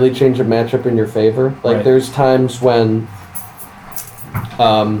like really change a matchup in your favor. Like Right. there's times when,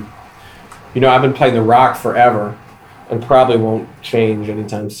 I've been playing the Rock forever, and probably won't change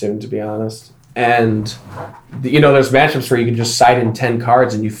anytime soon, to be honest. And there's matchups where you can just side in 10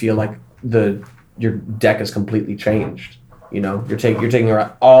 cards and you feel like your deck is completely changed. You're taking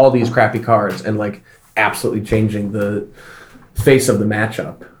around all these crappy cards and like absolutely changing the face of the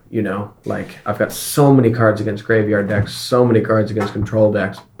matchup. Like I've got so many cards against graveyard decks, so many cards against control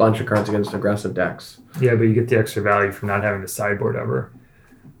decks, bunch of cards against aggressive decks, Yeah, but you get the extra value from not having to sideboard ever.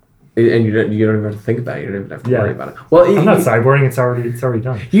 and you don't even have to think about it. You don't even have to Yeah. worry about it. Well, I'm not sideboarding. It's already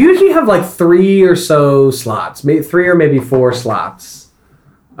done. you usually have like 3 or so slots, maybe 3 or maybe 4 slots,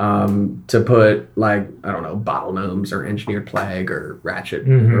 to put like I don't know, Bottle Gnomes or Engineered Plague or Ratchet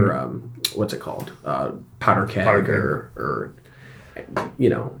or what's it called, Powder Keg or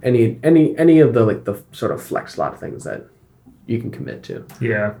any of the like the sort of flex slot things that you can commit to.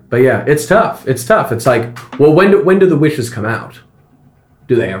 Yeah. But yeah, it's tough. It's like, well, when do the wishes come out?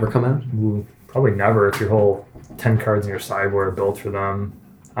 Do they ever come out? Ooh, probably never if your whole 10 cards in your sideboard are built for them.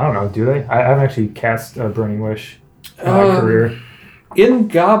 I don't know. Do they? I haven't actually cast a Burning Wish in my career. In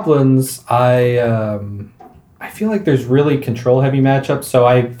Goblins, I feel like there's really control-heavy matchups, so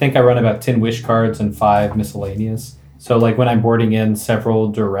I think I run about 10 Wish cards and 5 miscellaneous. So like when I'm boarding in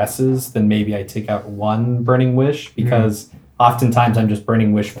several Duresses, then maybe I take out 1 Burning Wish, because oftentimes I'm just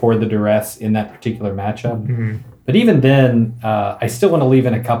Burning Wish for the Duress in that particular matchup. But even then, I still want to leave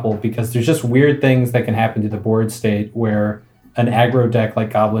in a couple, because there's just weird things that can happen to the board state where an aggro deck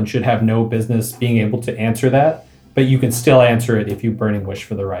like Goblin should have no business being able to answer that, but you can still answer it if you Burning Wish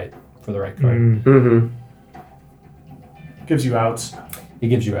for the right card. Gives you outs. It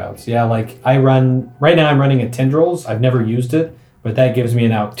gives you outs. Yeah, like I'm running a Tendrils. I've never used it, but that gives me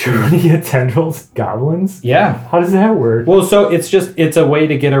an out too. You get Tendrils, Goblins? Yeah. How does that work? Well, so it's a way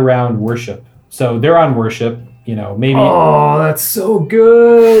to get around Worship. So they're on Worship, maybe. Oh, that's so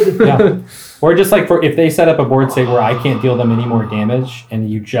good. Yeah. Or just like if they set up a board state where I can't deal them any more damage and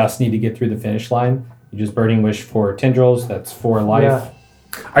you just need to get through the finish line, you just Burning Wish for Tendrils. That's 4 life. Yeah.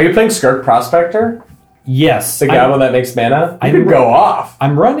 Are you playing Skirk Prospector? Yes. The Goblin that makes mana? I You could go off.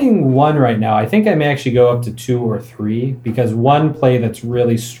 I'm running 1 right now. I think I may actually go up to 2 or 3, because 1 play that's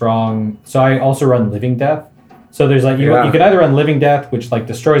really strong. So I also run Living Death. So there's like you can either run Living Death, which like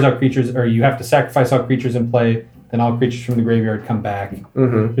destroys all creatures, or you have to sacrifice all creatures in play. Then all creatures from the graveyard come back.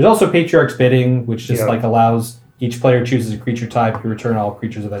 There's also Patriarch's Bidding, which just like allows each player chooses a creature type. You return all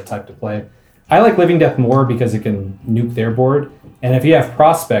creatures of that type to play. I like Living Death more because it can nuke their board. And if you have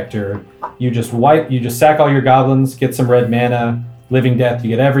Prospector, you just sack all your goblins, get some red mana, Living Death, you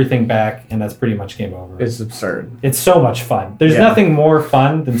get everything back, and that's pretty much game over. It's absurd. It's so much fun. There's nothing more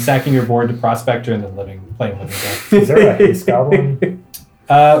fun than sacking your board to Prospector and then playing Living Death. Is there a haste Goblin?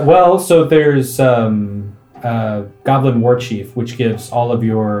 So there's Goblin War Chief, which gives all of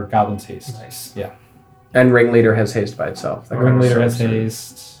your goblins haste. Nice. Yeah. And Ringleader has haste by itself. That Ringleader kind of has sucks.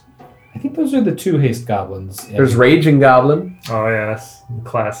 haste. I think those are the 2 haste goblins. There's Raging Goblin. Oh, yes.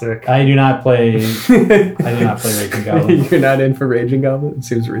 Classic. I do not play Raging Goblin. You're not in for Raging Goblin? It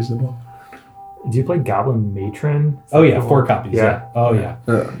seems reasonable. Do you play Goblin Matron? Oh yeah, 4 copies. Yeah. Oh yeah.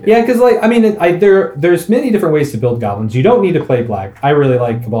 Yeah, because there's many different ways to build goblins. You don't need to play black. I really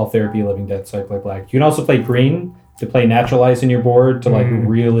like Cabal Therapy, Living Death, so I play black. You can also play green to play Naturalize in your board to like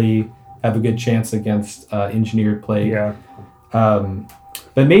really have a good chance against Engineered Plague. Yeah.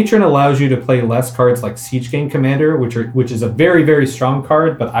 But Matron allows you to play less cards like Siege Gang Commander, which is a very, very strong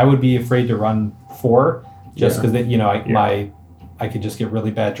card, but I would be afraid to run 4 just because I could just get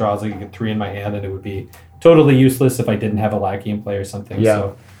really bad draws. I could get 3 in my hand and it would be totally useless if I didn't have a lackey in play or something. Yeah.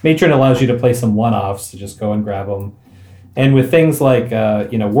 So Matron allows you to play some one-offs to just go and grab them. And with things like,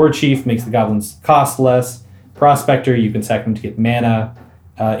 War Chief makes the goblins cost less. Prospector, you can sack them to get mana.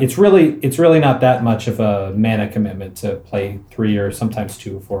 It's really not that much of a mana commitment to play 3 or sometimes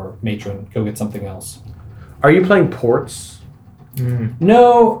 2 for Matron. Go get something else. Are you playing ports?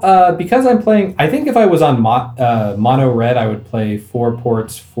 No, because I'm playing. I think if I was on mono red, I would play 4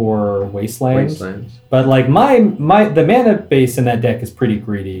 ports for Wastelands. But like the mana base in that deck is pretty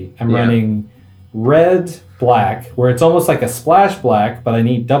greedy. I'm running red black, where it's almost like a splash black, but I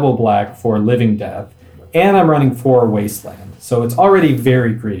need double black for Living Death, and I'm running 4 Wasteland. So it's already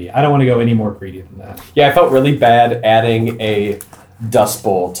very greedy. I don't want to go any more greedy than that. Yeah, I felt really bad adding a Dust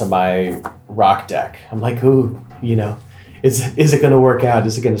Bowl to my rock deck. I'm like, ooh, is it going to work out?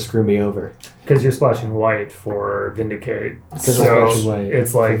 Is it going to screw me over? Because you're splashing white for Vindicate. Because so white.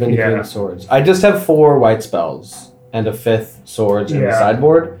 It's like, Vindicating Swords. I just have 4 white spells and a 5th Swords in the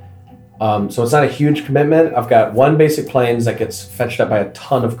sideboard. So it's not a huge commitment. I've got 1 basic plains that gets fetched up by a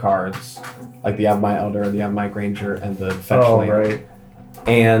ton of cards, like the Yavimaya Elder, the Yavimaya Granger, and the fetch land. Right.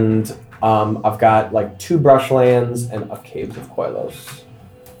 And I've got like 2 brushlands and a Caves of Koilos.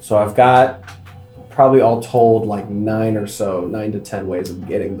 So I've got probably all told like 9 to 10 ways of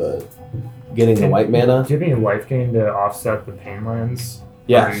getting the white mana. Do you have any life gain to offset the pain lands?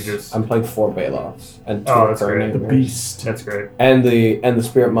 Yes, I'm playing 4 Baloths and 2 that's great. Burning The Nightmares. beast. That's great. And the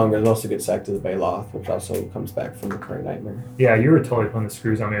Spirit Mongers also get sacked to the Baloth, which also comes back from the Burning Nightmare. Yeah, you were totally putting the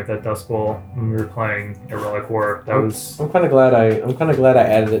screws on me with that Dust Bowl when we were playing a Relic War. I'm kind of glad I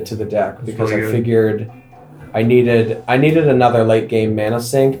added it to the deck because really I figured I needed another late game mana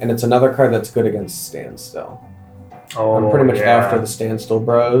sink, and it's another card that's good against Standstill. I'm pretty much after the Standstill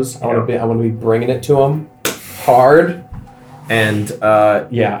bros. I want to be bringing it to them hard, and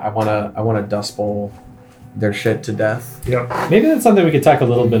I want to Dust Bowl their shit to death. Yep. Maybe that's something we could talk a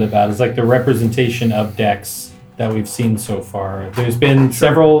little bit about. Is like the representation of decks that we've seen so far. There's been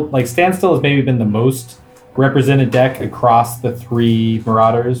several. Like Standstill has maybe been the most represented deck across the 3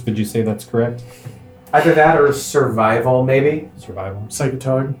 Marauders. Would you say that's correct? Either that or Survival, maybe. Survival.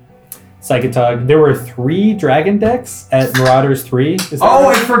 Psychotog. There were 3 Dragon decks at Marauders 3. Is that I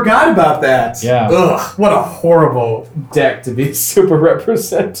right? forgot about that. Yeah. Ugh, what a horrible deck to be super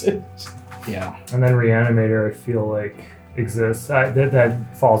represented. Yeah. And then Reanimator, I feel like, exists.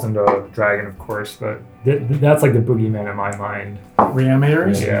 That falls into Dragon, of course, but that's like the boogeyman in my mind.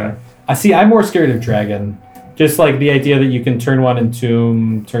 Reanimators? Yeah. I'm more scared of Dragon. Just like the idea that you can turn 1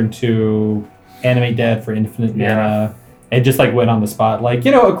 Entomb, turn 2 Animate Dead for infinite mana, and just like win on the spot. Like,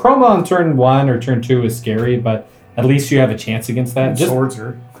 a Chroma on turn 1 or turn 2 is scary, but at least you have a chance against that.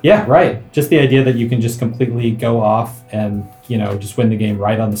 Swordsir. Yeah, right. Just the idea that you can just completely go off and, just win the game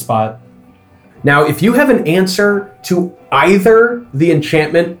right on the spot. Now, if you have an answer to either the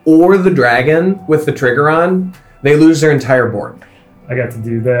enchantment or the dragon with the trigger on, they lose their entire board. I got to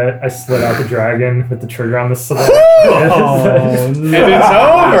do that. I slid out the dragon with the trigger on the sled. And it's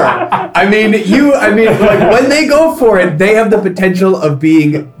over. Like when they go for it, they have the potential of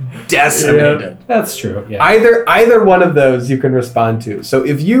being decimated. That's true. Yeah. Either one of those you can respond to. So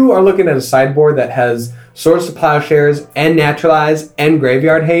if you are looking at a sideboard that has Swords to Plowshares and Naturalize and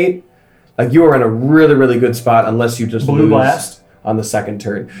Graveyard Hate, like you are in a really, really good spot unless you just Blue lose Blast on the second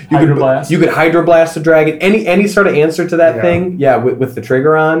turn. Hydroblast. You could Hydroblast a dragon. Any sort of answer to that thing, with the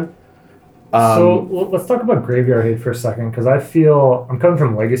trigger on. So let's talk about Graveyard Hate for a second, because I feel I'm coming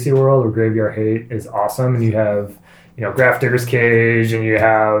from Legacy World where Graveyard Hate is awesome, and you have Grafdigger's Cage, and you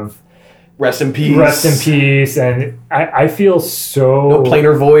have Rest in Peace, and I feel so no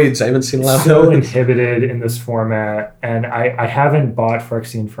Planar Voids. I haven't seen a lot of so those. inhibited in this format, and I haven't bought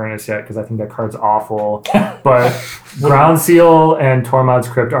Phyrexian Furnace yet because I think that card's awful. But Ground Seal and Tormod's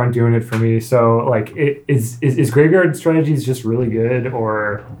Crypt aren't doing it for me. So like, is Graveyard Strategies just really good,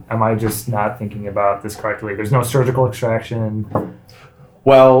 or am I just not thinking about this correctly? There's no Surgical Extraction.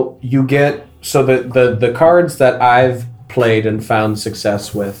 Well, you get the cards that I've played and found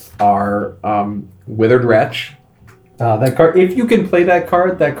success with are Withered Wretch. That card. If you can play that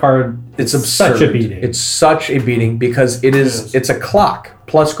card, it's absurd. Such a beating. It's such a beating because it's a clock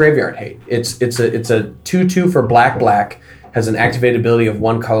plus Graveyard Hate. It's a 2/2 for black. Has an activated ability of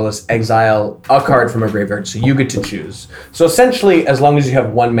 1 colorless, exile a card from a graveyard, so you get to choose. So essentially, as long as you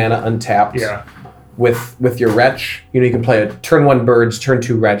have 1 mana untapped, with your Wretch, you can play a turn 1 Birds, turn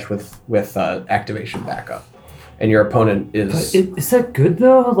 2 Wretch with activation backup. And your opponent is... Is that good,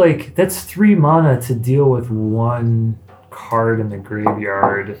 though? Like, that's 3 mana to deal with 1 card in the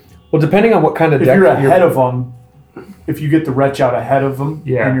graveyard. Well, depending on what kind of deck... If you're ahead of them, if you get the Wretch out ahead of them,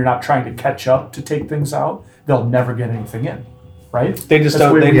 and you're not trying to catch up to take things out, they'll never get anything in, right? They just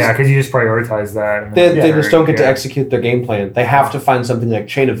don't... because you just prioritize that. They just don't get to execute their game plan. They have to find something like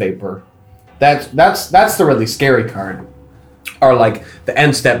Chain of Vapor That's the really scary card. Are like the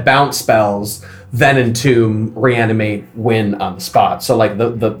end step bounce spells, then entomb, reanimate, win on the spot. So like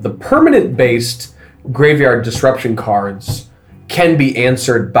the permanent based graveyard disruption cards can be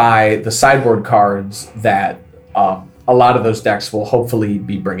answered by the sideboard cards that a lot of those decks will hopefully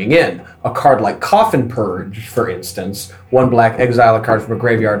be bringing in. A card like Coffin Purge, for instance, 1 black, exile a card from a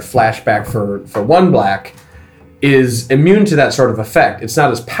graveyard, flashback for 1 black, is immune to that sort of effect. It's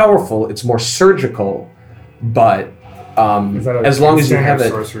not as powerful, it's more surgical, but as long as you have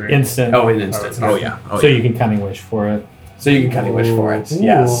it... Instant. Oh, an instant. Oh, yeah. So you can Cunning Wish for it. So you can Cunning Wish for it,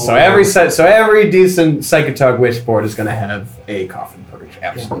 yes. So every decent Psychotog Wish board is going to have a Coffin Purge,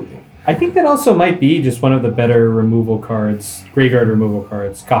 absolutely. I think that also might be just one of the better removal cards, graveyard removal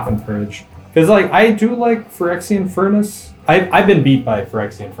cards, Coffin Purge. Because like I do like Phyrexian Furnace. I've been beat by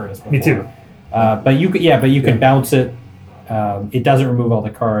Phyrexian Furnace before. Me too. But you can bounce it. It doesn't remove all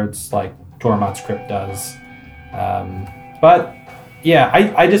the cards like Tormod's Crypt does. But yeah,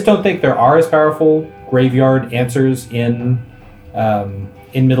 I just don't think there are as powerful graveyard answers in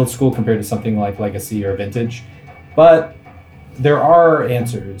middle school compared to something like Legacy or Vintage. But there are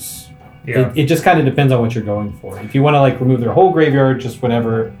answers. Yeah. It just kind of depends on what you're going for. If you want to like remove their whole graveyard, just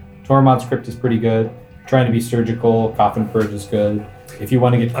whenever, Tormod's Crypt is pretty good. Trying to be surgical, Coffin Purge is good. If you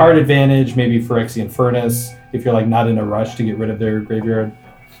want to get card advantage, maybe Phyrexian Furnace. If you're like not in a rush to get rid of their graveyard.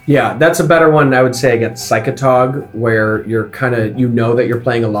 Yeah, that's a better one, I would say, against Psychotog, where you're kind of, you know that you're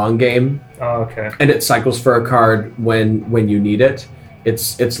playing a long game. Oh, okay. And it cycles for a card when you need it.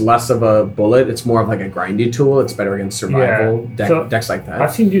 It's less of a bullet. It's more of like a grindy tool. It's better against survival decks like that.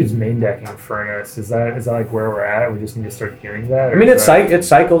 I've seen dudes main decking Furnace. Is that like where we're at? We just need to start hearing that? I mean, it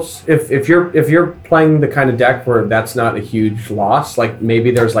cycles. If you're playing the kind of deck where that's not a huge loss, like maybe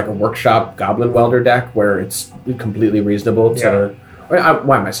there's like a Workshop Goblin Welder deck where it's completely reasonable to...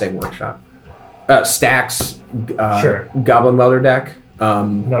 Why am I saying Workshop? Stacks Goblin Welder deck.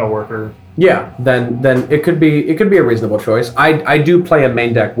 Metal Worker. Yeah, then it could be a reasonable choice. I do play a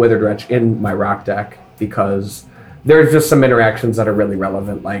main deck Withered Wretch in my Rock deck because there's just some interactions that are really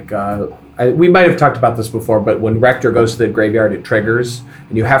relevant. Like we might have talked about this before, but when Rector goes to the graveyard, it triggers,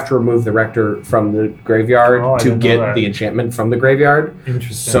 and you have to remove the Rector from the graveyard to get the enchantment from the graveyard.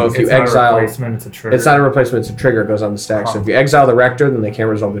 Interesting. So if you exile, it's not a replacement; it's a trigger. It goes on the stack. So if you exile the Rector, then they can't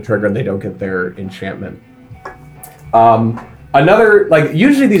resolve the trigger, and they don't get their enchantment. Another, like,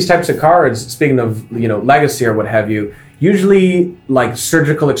 usually these types of cards, speaking of, Legacy or what have you, usually, like,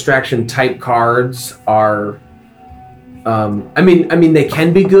 surgical extraction type cards are, I mean, they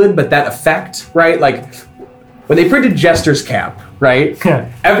can be good, but that effect, right? Like, when they printed Jester's Cap, right?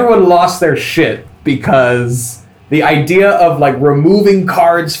 Everyone lost their shit because the idea of, like, removing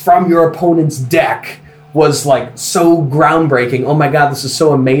cards from your opponent's deck was, like, so groundbreaking. Oh my god, this is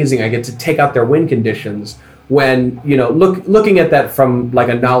so amazing. I get to take out their win conditions. When, looking at that from like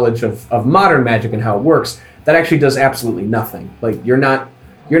a knowledge of modern Magic and how it works, that actually does absolutely nothing. Like you're not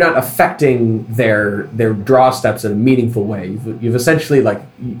affecting their draw steps in a meaningful way. You've essentially like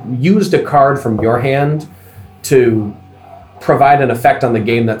used a card from your hand to provide an effect on the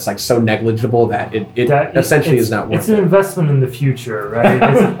game that's like so negligible that it essentially is not worth it. It's an investment in the future,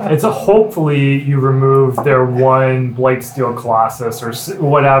 right? it's a hopefully you remove their one Blightsteel Colossus or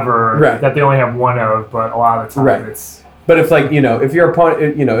whatever that they only have one of, but a lot of the time it's... But if like, if your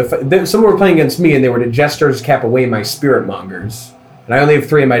opponent, if someone were playing against me and they were to Jester's Cap away my Spirit Mongers, and I only have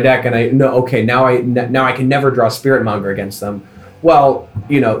 3 in my deck and now I can never draw Spirit Monger against them. Well,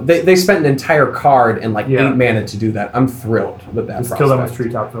 they spent an entire card and like 8 mana to do that. I'm thrilled with that. Just kill them with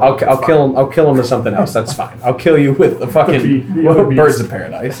Treetop. I'll kill them with something else. That's fine. I'll kill you with the fucking Birds of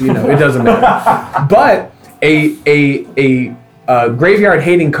Paradise. It doesn't matter. But a graveyard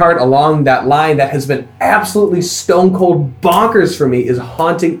hating card along that line that has been absolutely stone cold bonkers for me is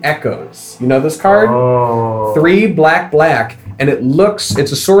Haunting Echoes. You know this card? 3 black, and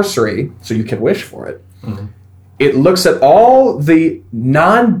it's a sorcery, so you can wish for it. Mm-hmm. It looks at all the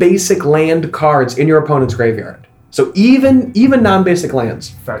non-basic land cards in your opponent's graveyard. So even non-basic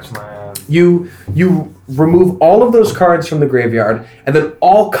lands. Fetch land. You remove all of those cards from the graveyard, and then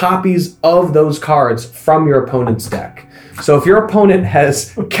all copies of those cards from your opponent's deck. So if your opponent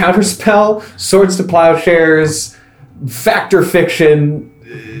has Counterspell, Swords to Plowshares, Factor Fiction,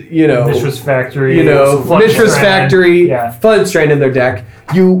 Mishra's Factory, Mishra's Factory, Flood Strain in their deck,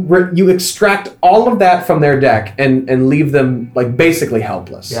 you extract all of that from their deck and leave them like basically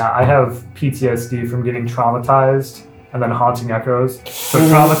helpless. Yeah, I have PTSD from getting traumatized and then Haunting Echoes. So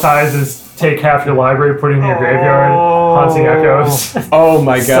traumatized is take half your library, put it in your graveyard, Haunting Echoes. Oh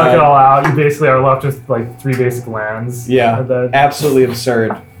my god. Suck it all out. You basically are left with like 3 basic lands. Yeah, absolutely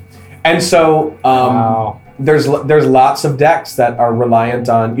absurd. And so there's lots of decks that are reliant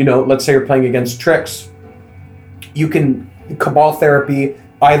on, let's say you're playing against Tricks. You can Cabal Therapy,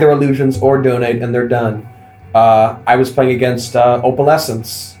 either Illusions or Donate, and they're done. I was playing against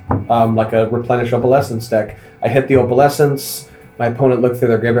Opalescence, like a Replenish Opalescence deck. I hit the Opalescence. My opponent looked through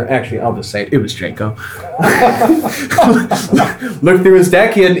their graveyard. Actually, I'll just say it was Janko. Looked through his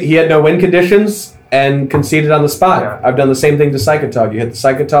deck. He had no win conditions and conceded on the spot. Yeah. I've done the same thing to Psychotog. You hit the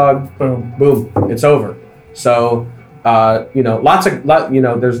Psychotog, boom, it's over. So,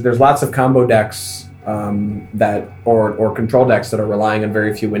 there's lots of combo decks that or control decks that are relying on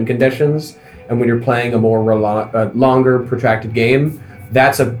very few win conditions. And when you're playing a more longer, protracted game,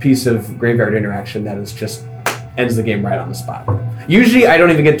 that's a piece of graveyard interaction that is just ends the game right on the spot. Usually, I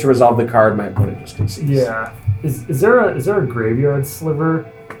don't even get to resolve the card. My opponent just concedes. Yeah. Is there a graveyard sliver?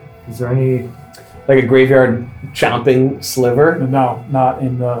 Is there any like a graveyard chomping sliver? No, not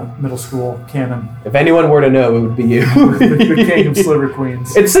in the middle school canon. If anyone were to know, it would be you. the king of sliver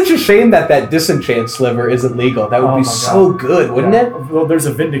queens. It's such a shame that disenchant sliver isn't legal. That would be so good, wouldn't it? Well, there's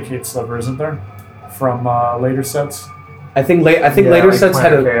a vindicate sliver, isn't there? From later sets. I think later sets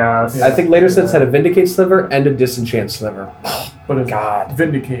had a. Chaos. I think later sets had a Vindicate sliver and a Disenchant sliver. But a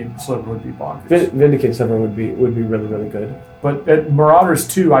Vindicate sliver would be bonkers. Vindicate sliver would be really, really good. But at Marauders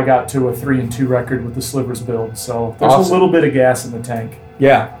 2, I got to a 3-2 record with the slivers build, so there's a little bit of gas in the tank.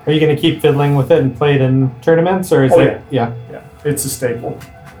 Yeah. Are you going to keep fiddling with it and play it in tournaments, or is it? Yeah, it's a staple.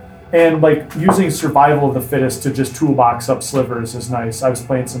 And using Survival of the Fittest to just toolbox up slivers is nice. I was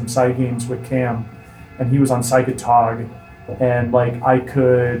playing some side games with Cam, and he was on Psychotog. And I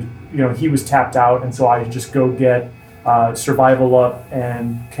could, he was tapped out, and so I just go get Survival up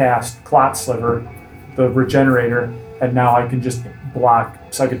and cast Clot Sliver, the Regenerator, and now I can just block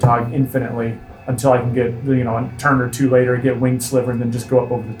Psychotog infinitely until I can get, a turn or two later, get Winged Sliver, and then just go up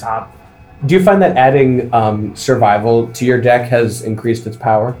over the top. Do you find that adding Survival to your deck has increased its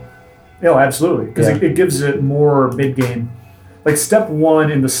power? Oh, absolutely, because it gives it more mid-game. Step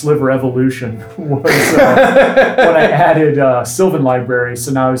 1 in the Sliver evolution was when I added Sylvan Library,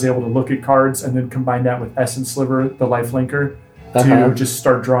 so now I was able to look at cards and then combine that with Essence Sliver, the lifelinker, to just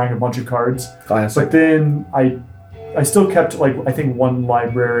start drawing a bunch of cards. Classic. But then I still kept, I think 1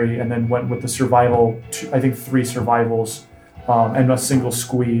 library and then went with the survival, 3 survivals, and a single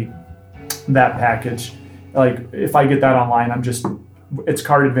squee, that package. If I get that online, it's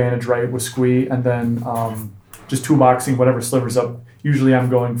card advantage, right, with squee, and then... just toolboxing whatever slivers up. Usually I'm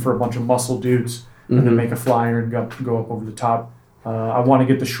going for a bunch of muscle dudes and then make a flyer and go up over the top. I want to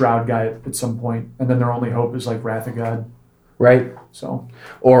get the Shroud guy at some point, and then their only hope is Wrath of God. Right. So.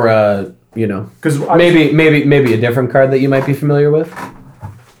 Or because maybe a different card that you might be familiar with.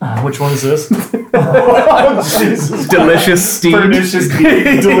 Which one is this? Jesus. Delicious Steed.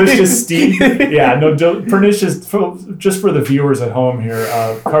 Delicious Steed. Yeah, no, Pernicious, just for the viewers at home here,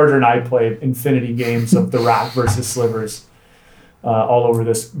 Carter and I played infinity games of the Rock versus Slivers all over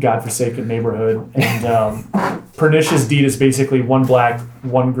this godforsaken neighborhood. And Pernicious Deed is basically 1 black,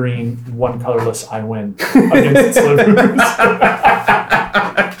 1 green, 1 colorless, I win against Slivers.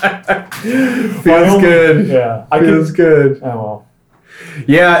 Feels good. Yeah. Feels good. Oh, well.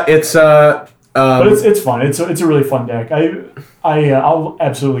 Yeah, it's but it's fun. It's a really fun deck. I'll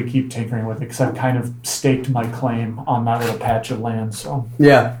absolutely keep tinkering with it because I've kind of staked my claim on that little patch of land. So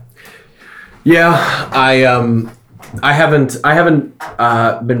yeah. I haven't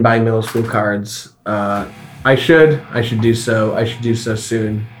been buying middle school cards. I should do so. I should do so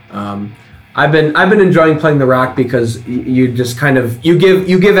soon. I've been enjoying playing the Rock because you just kind of you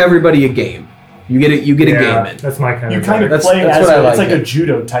give everybody a game. You get a game in. That's my kind of. You kind of play as it's like a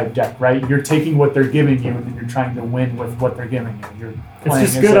judo type deck, right? You're taking what they're giving you, and then you're trying to win with what they're giving you. It's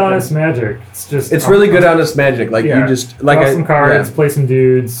just good, honest magic. It's really good, honest magic. You just draw some cards, play some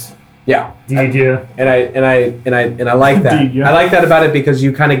dudes. Yeah, Deed you. And I like that. I like that about it because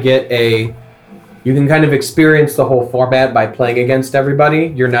you kind of you can kind of experience the whole format by playing against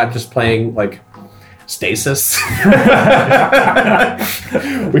everybody. You're not just playing Stasis,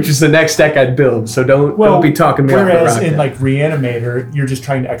 which is the next deck I'd build. So don't be talking me off the rock. Whereas in Reanimator, you're just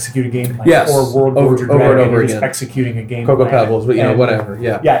trying to execute a game plan. Yes. Or World War over and over you're again. just executing a game Cocoa plan. Pebbles, but whatever.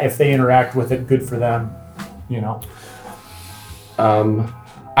 Yeah. Yeah, if they interact with it, good for them.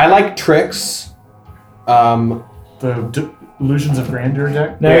 I like Tricks. The Illusions of Grandeur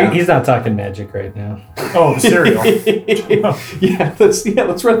deck. No, he's not talking Magic right now. Oh, the cereal.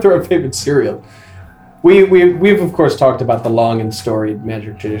 Let's run through our favorite cereal. We've of course talked about the long and storied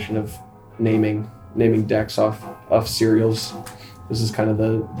Magic tradition of naming decks off cereals. This is kind of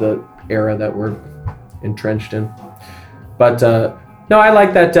the era that we're entrenched in. But No, I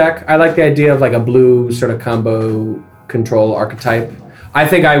like that deck. I like the idea of like a blue sort of combo control archetype. I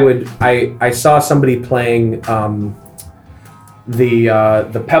think I would. I saw somebody playing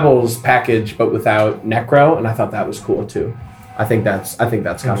the Pebbles package, but without Necro, and I thought that was cool too. I think that's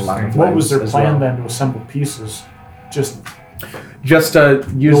got a lot of. What was their plan then to assemble pieces? Just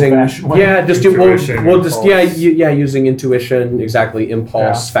using Impulse. using intuition, exactly,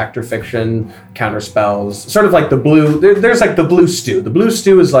 impulse, factor fiction, counter spells, sort of like the blue. There's like the blue stew. The blue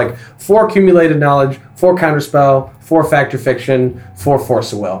stew is like 4 accumulated knowledge, 4 counter spell, 4 factor fiction, 4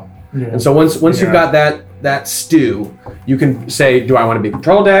 force of will. Yeah. And so once you've got that stew, you can say, do I want to be a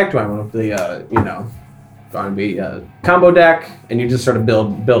control deck? Do I want to be do I want to be a combo deck? And you just sort of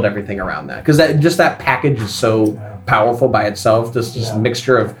build everything around that, because that package is so powerful by itself. This just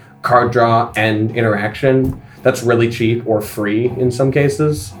mixture of card draw and interaction that's really cheap or free in some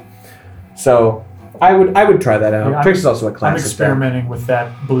cases. So I would try that out. Trix is also a classic. I'm experimenting with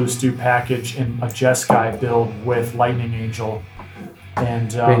that Blue Stew package in a Jeskai build with Lightning Angel.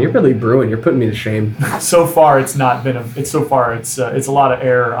 And man, you're really brewing. You're putting me to shame. So far, it's not been it's a lot of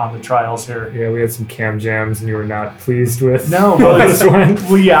error on the trials here. Yeah, we had some cam jams, and you were not pleased with. No, this one.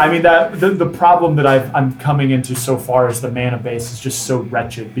 Well, yeah, I mean that the problem that I'm coming into so far is the mana base is just so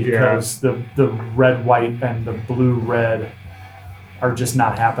wretched because the red white and the blue red are just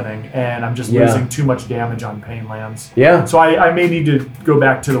not happening, and I'm just losing too much damage on Pain Lands. Yeah. So I may need to go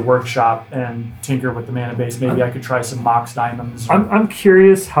back to the workshop and tinker with the mana base. Maybe I could try some Mox Diamonds. I'm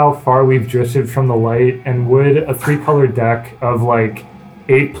curious how far we've drifted from the light, and would a 3-color deck of like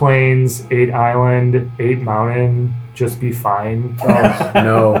 8 plains, 8 island, 8 mountain just be fine?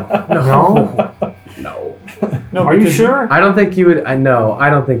 No. No, are you sure? I don't think you would. I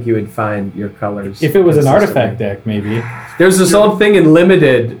don't think you would find your colors. If it was an artifact deck, maybe. There's this old thing in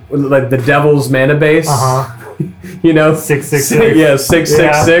Limited, like the Devil's mana base. 666. Yeah,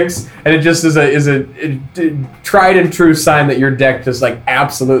 666, and it just is a tried and true sign that your deck just like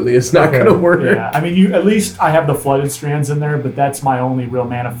absolutely is not going to work. Yeah, I mean, at least I have the Flooded Strands in there, but that's my only real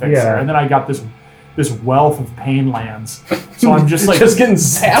mana fixer. Yeah. And then I got this wealth of Pain Lands. So I'm just like just getting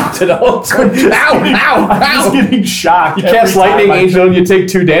zapped at all times. I'm just getting shocked. You cast Lightning Angel and you take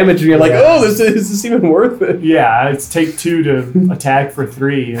 2 damage and you're like, oh, is this even worth it? Yeah, it's take 2 to attack for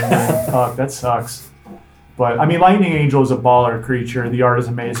 3, and then, fuck, that sucks. But I mean, Lightning Angel is a baller creature. The art is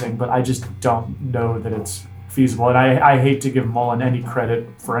amazing, but I just don't know that it's feasible. And I hate to give Mullen any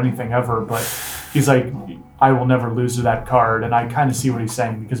credit for anything ever, but he's like, I will never lose to that card, and I kind of see what he's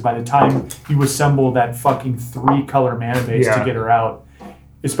saying, because by the time you assemble that fucking 3-color mana base to get her out,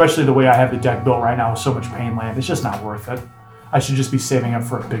 especially the way I have the deck built right now with so much Pain Land, it's just not worth it. I should just be saving up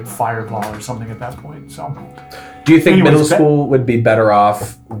for a big Fireball or something at that point. So, do you think middle school would be better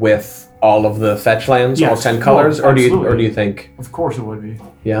off with all of the fetch lands, all 10 colors, or do you think? Of course it would be.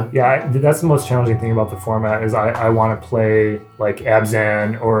 Yeah. Yeah, that's the most challenging thing about the format is I want to play like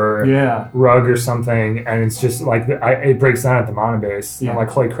Abzan or Rug or something, and it's just like it breaks down at the mana base. Yeah. I'm like,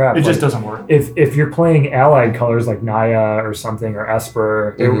 holy crap! It just doesn't work. If you're playing allied colors like Naya or something or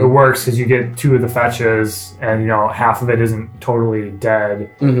Esper, it works because you get 2 of the fetches, and half of it isn't totally dead,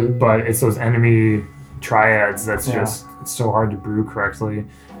 but it's those enemy triads that's just it's so hard to brew correctly.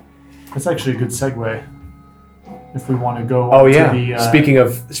 That's actually a good segue. If we want to go. To the, speaking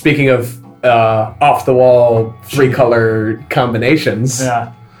of off the wall 3-color combinations.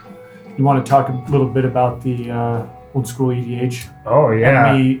 Yeah. You want to talk a little bit about the old school EDH? Oh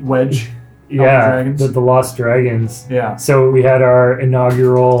yeah. Enemy Wedge. Yeah. The Lost Dragons. Yeah. So we had our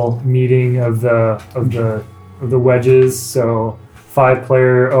inaugural meeting of the wedges. So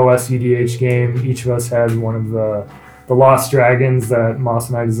 5-player OS EDH game. Each of us had one of the Lost Dragons that Moss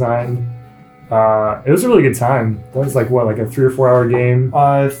and I designed. It was a really good time. That was like a 3 or 4 hour game.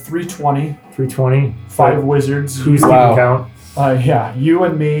 320. 320. 5 wizards. Who's keeping count? You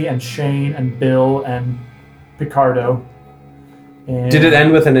and me and Shane and Bill and Picardo. And did it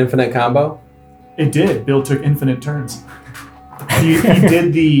end with an infinite combo? It did. Bill took infinite turns. He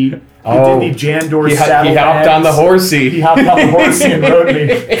did the Jandor saddle. He hopped on the horsey. He hopped on the horsey and rode me.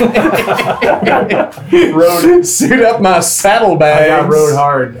 Suit up my saddlebags. I got rode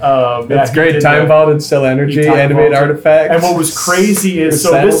hard. That's great. Time Vault and Still Energy, animate artifacts. And what was crazy is,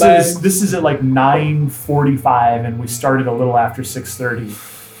 so this is at like 9:45, and we started a little after 6:30.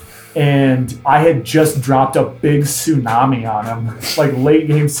 And I had just dropped a big tsunami on him, like late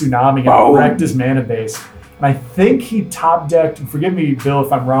game tsunami, and wrecked his mana base. And I think he top decked, forgive me, Bill,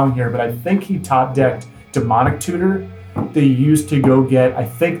 if I'm wrong here, but I think he top decked Demonic Tutor. They used to go get, I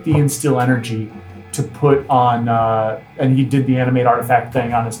think, the Instill Energy to put on, and he did the animate artifact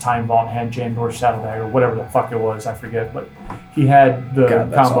thing on his Time Vault and had Jandor Saddlebag or whatever the fuck it was, I forget, but he had the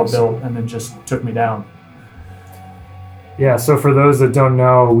combo built and then just took me down. Yeah, so for those that don't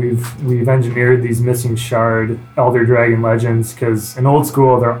know, we've engineered these missing shard Elder Dragon Legends because in old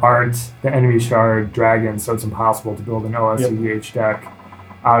school there aren't the enemy shard dragons, so it's impossible to build an OSEDH deck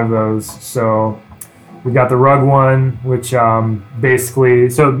out of those. So we got the Rug one, which basically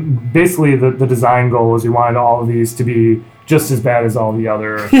the design goal is we wanted all of these to be just as bad as all the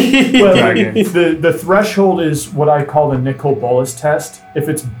other dragons. The threshold is what I call the Nicol Bolas test. If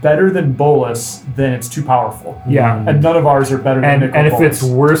it's better than Bolas, then it's too powerful. Yeah. And none of ours are better than Nicol Bolas. And if it's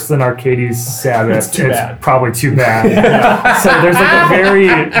worse than Arcades Sabbath, it's probably too bad. So there's like a very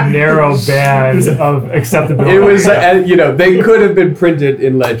narrow band of acceptability. It was, they could have been printed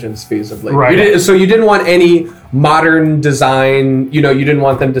in Legends feasibly. Right. So you didn't want any modern design, you didn't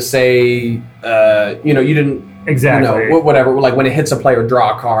want them to say, you didn't... Exactly. Whatever, like when it hits a player,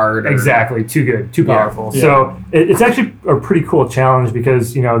 draw a card. Exactly. Too good. Too powerful. Yeah. So it's actually a pretty cool challenge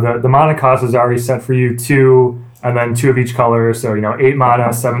because, the mana cost is already set for you 2 and then 2 of each color. So, 8 mana,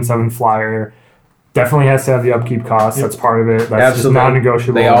 7/7 flyer. Definitely has to have the upkeep cost. Yep. That's part of it. That's just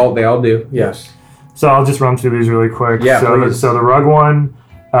non-negotiable. They all do. Yes. So I'll just run through these really quick. Yeah, so the Rug one,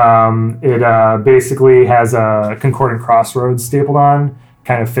 it basically has a Concordant Crossroads stapled on.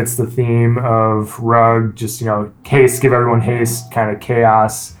 Kind of fits the theme of Rug, just, haste, give everyone haste, kind of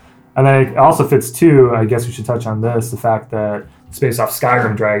chaos. And then it also fits, too, I guess we should touch on this, the fact that it's based off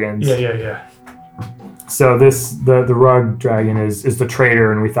Skyrim dragons. Yeah. So the Rug dragon is the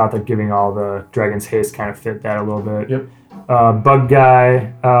traitor, and we thought that giving all the dragons haste kind of fit that a little bit. Yep. Bug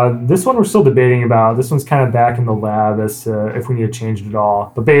Guy, this one we're still debating about. This one's kind of back in the lab as to if we need to change it at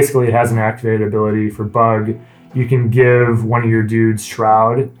all. But basically it has an activated ability for Bug. You can give one of your dudes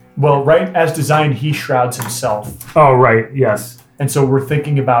Shroud. Well, right as designed, he shrouds himself. Oh, right, yes. And so we're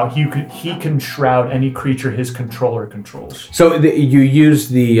thinking about he can shroud any creature his controller controls. So you use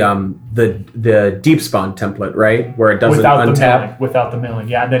the deep spawn template, right, where it doesn't untap without the milling.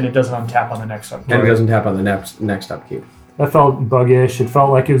 Yeah, and then it doesn't untap on the next upkeep. And it doesn't tap on the next upkeep. That felt buggish. It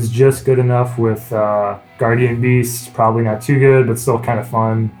felt like it was just good enough with Guardian Beast. Probably not too good, but still kind of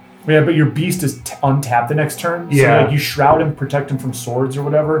fun. Yeah, but your beast is untapped the next turn. Yeah. So you shroud him, protect him from swords or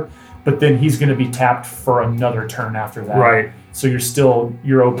whatever, but then he's going to be tapped for another turn after that. Right. So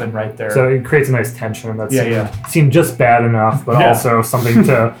you're open right there. So it creates a nice tension that yeah. seemed just bad enough, but also something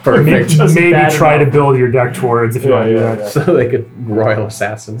to maybe try to build your deck towards if you want to do that. Yeah. So they could Royal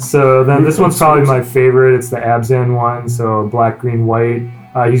Assassins. So then this one's probably my favorite. It's the Abzan one. So black, green, white.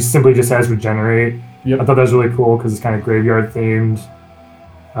 He simply just has Regenerate. Yep. I thought that was really cool because it's kind of graveyard themed.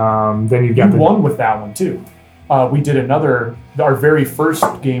 Then you won with that one too. We did our very first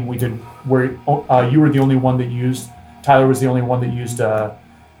game we did where you were the only one that used. Tyler was the only one that used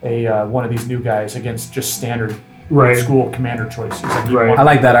one of these new guys against just standard school commander choices. Right. I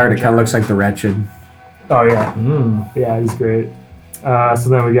like that art. It kind of looks like the Wretched. Oh yeah, yeah, he's great. So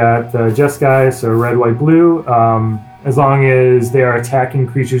then we got the Jess guy. So red, white, blue. As long as they are attacking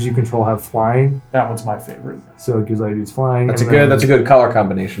creatures you control have flying. That one's my favorite. So it gives all dudes flying. That's a good color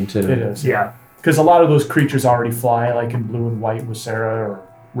combination too. It is. Yeah. Because a lot of those creatures already fly, like in blue and white with Sarah or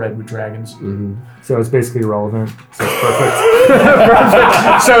red with dragons. Mm-hmm. So it's basically irrelevant. So it's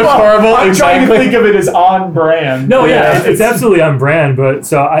perfect. So it's horrible. I'm trying to think of it as on brand. No, yeah, it's absolutely on brand. But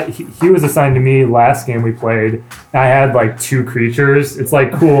so he was assigned to me last game we played. I had like 2 creatures. It's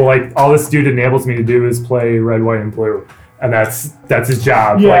like cool. Like all this dude enables me to do is play red, white, and blue. And that's his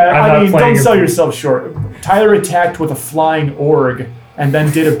job. Yeah, like, don't sell yourself short. Tyler attacked with a flying org and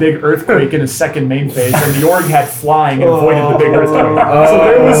then did a big earthquake in his second main phase, and the org had flying and avoided the big earthquake. So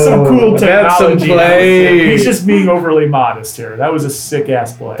there was some cool technology. That's some play. He's just being overly modest here. That was a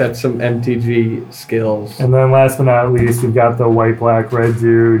sick-ass play. That's some MTG skills. And then last but not least, we've got the white, black, red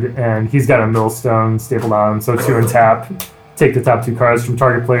dude, and he's got a millstone stapled on him. So 2 and tap, take the top 2 cards from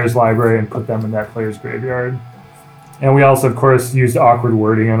target player's library and put them in that player's graveyard. And we also, of course, used awkward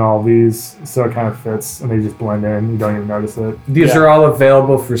wording on all these, so it kind of fits, and they just blend in. You don't even notice it. These are all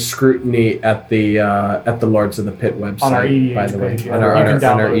available for scrutiny at the Lords of the Pit website, on our EDH by the way, page, on our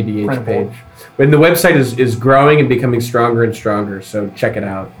EDH page. And the website is growing and becoming stronger and stronger, so check it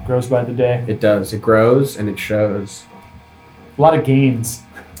out. Grows by the day. It does. It grows and it shows. A lot of gains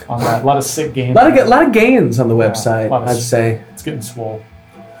on that. A lot of sick gains. A lot of gains on the website, I'd say. It's getting swole.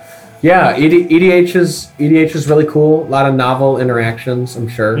 Yeah, EDH is really cool. A lot of novel interactions, I'm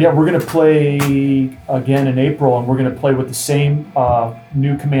sure. Yeah, we're gonna play again in April, and we're gonna play with the same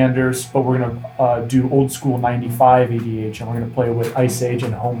new commanders, but we're gonna do old school 95 EDH, and we're gonna play with Ice Age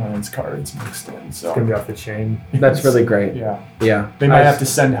and Homelands cards mixed in. So It's gonna be off the chain. That's really great. Yeah. They might have to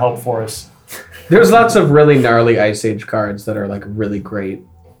send help for us. There's lots of really gnarly Ice Age cards that are like really great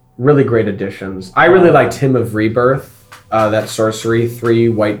additions. I really liked Hymn of Rebirth. That sorcery, 3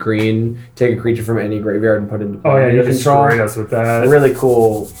 white green, take a creature from any graveyard and put it into you control. destroyed us with that. A really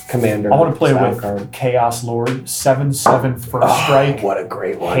cool commander. I want to play style with card. Chaos Lord, 7/7 first strike. What a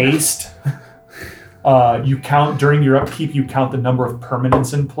great one! Haste. You count during your upkeep. You count the number of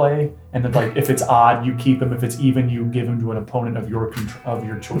permanents in play, and then like if it's odd, you keep them. If it's even, you give them to an opponent of your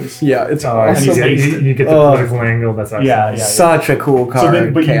choice. Yeah, it's awesome. You get the political angle. That's awesome. Yeah. Such a cool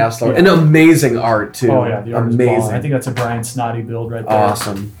card. Chaos Lord, and amazing art too. Oh yeah, the art is amazing. balling. I think that's a Brian Snotty build right there.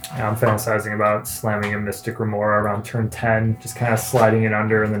 Awesome. Yeah, I'm fantasizing about slamming a Mystic Remora around turn 10, just kind of sliding it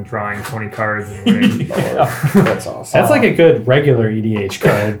under and then drawing 20 cards and winning. That's awesome. That's like a good regular EDH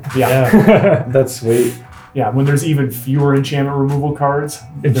card. Yeah. That's sweet. Yeah, when there's even fewer enchantment removal cards.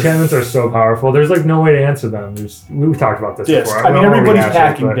 Enchantments are so powerful. There's like no way to answer them. We've talked about this discs. before. I mean, everybody's rehash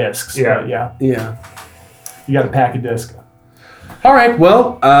packing it, discs. Yeah. Yeah. You got to pack a disc. All right.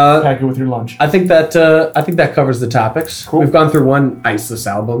 Well, pack it with your lunch. I think that covers the topics. Cool. We've gone through one Iceless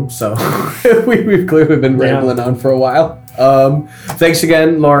album, so we've clearly been rambling on for a while. Thanks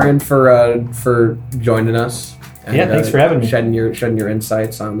again, Lauren, for joining us. And, thanks for having me. Shedding your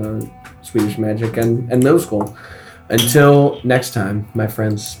insights on Swedish Magic and middle school. Until next time, my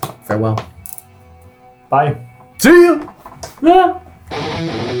friends, farewell. Bye. See you.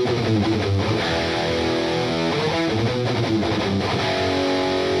 Yeah.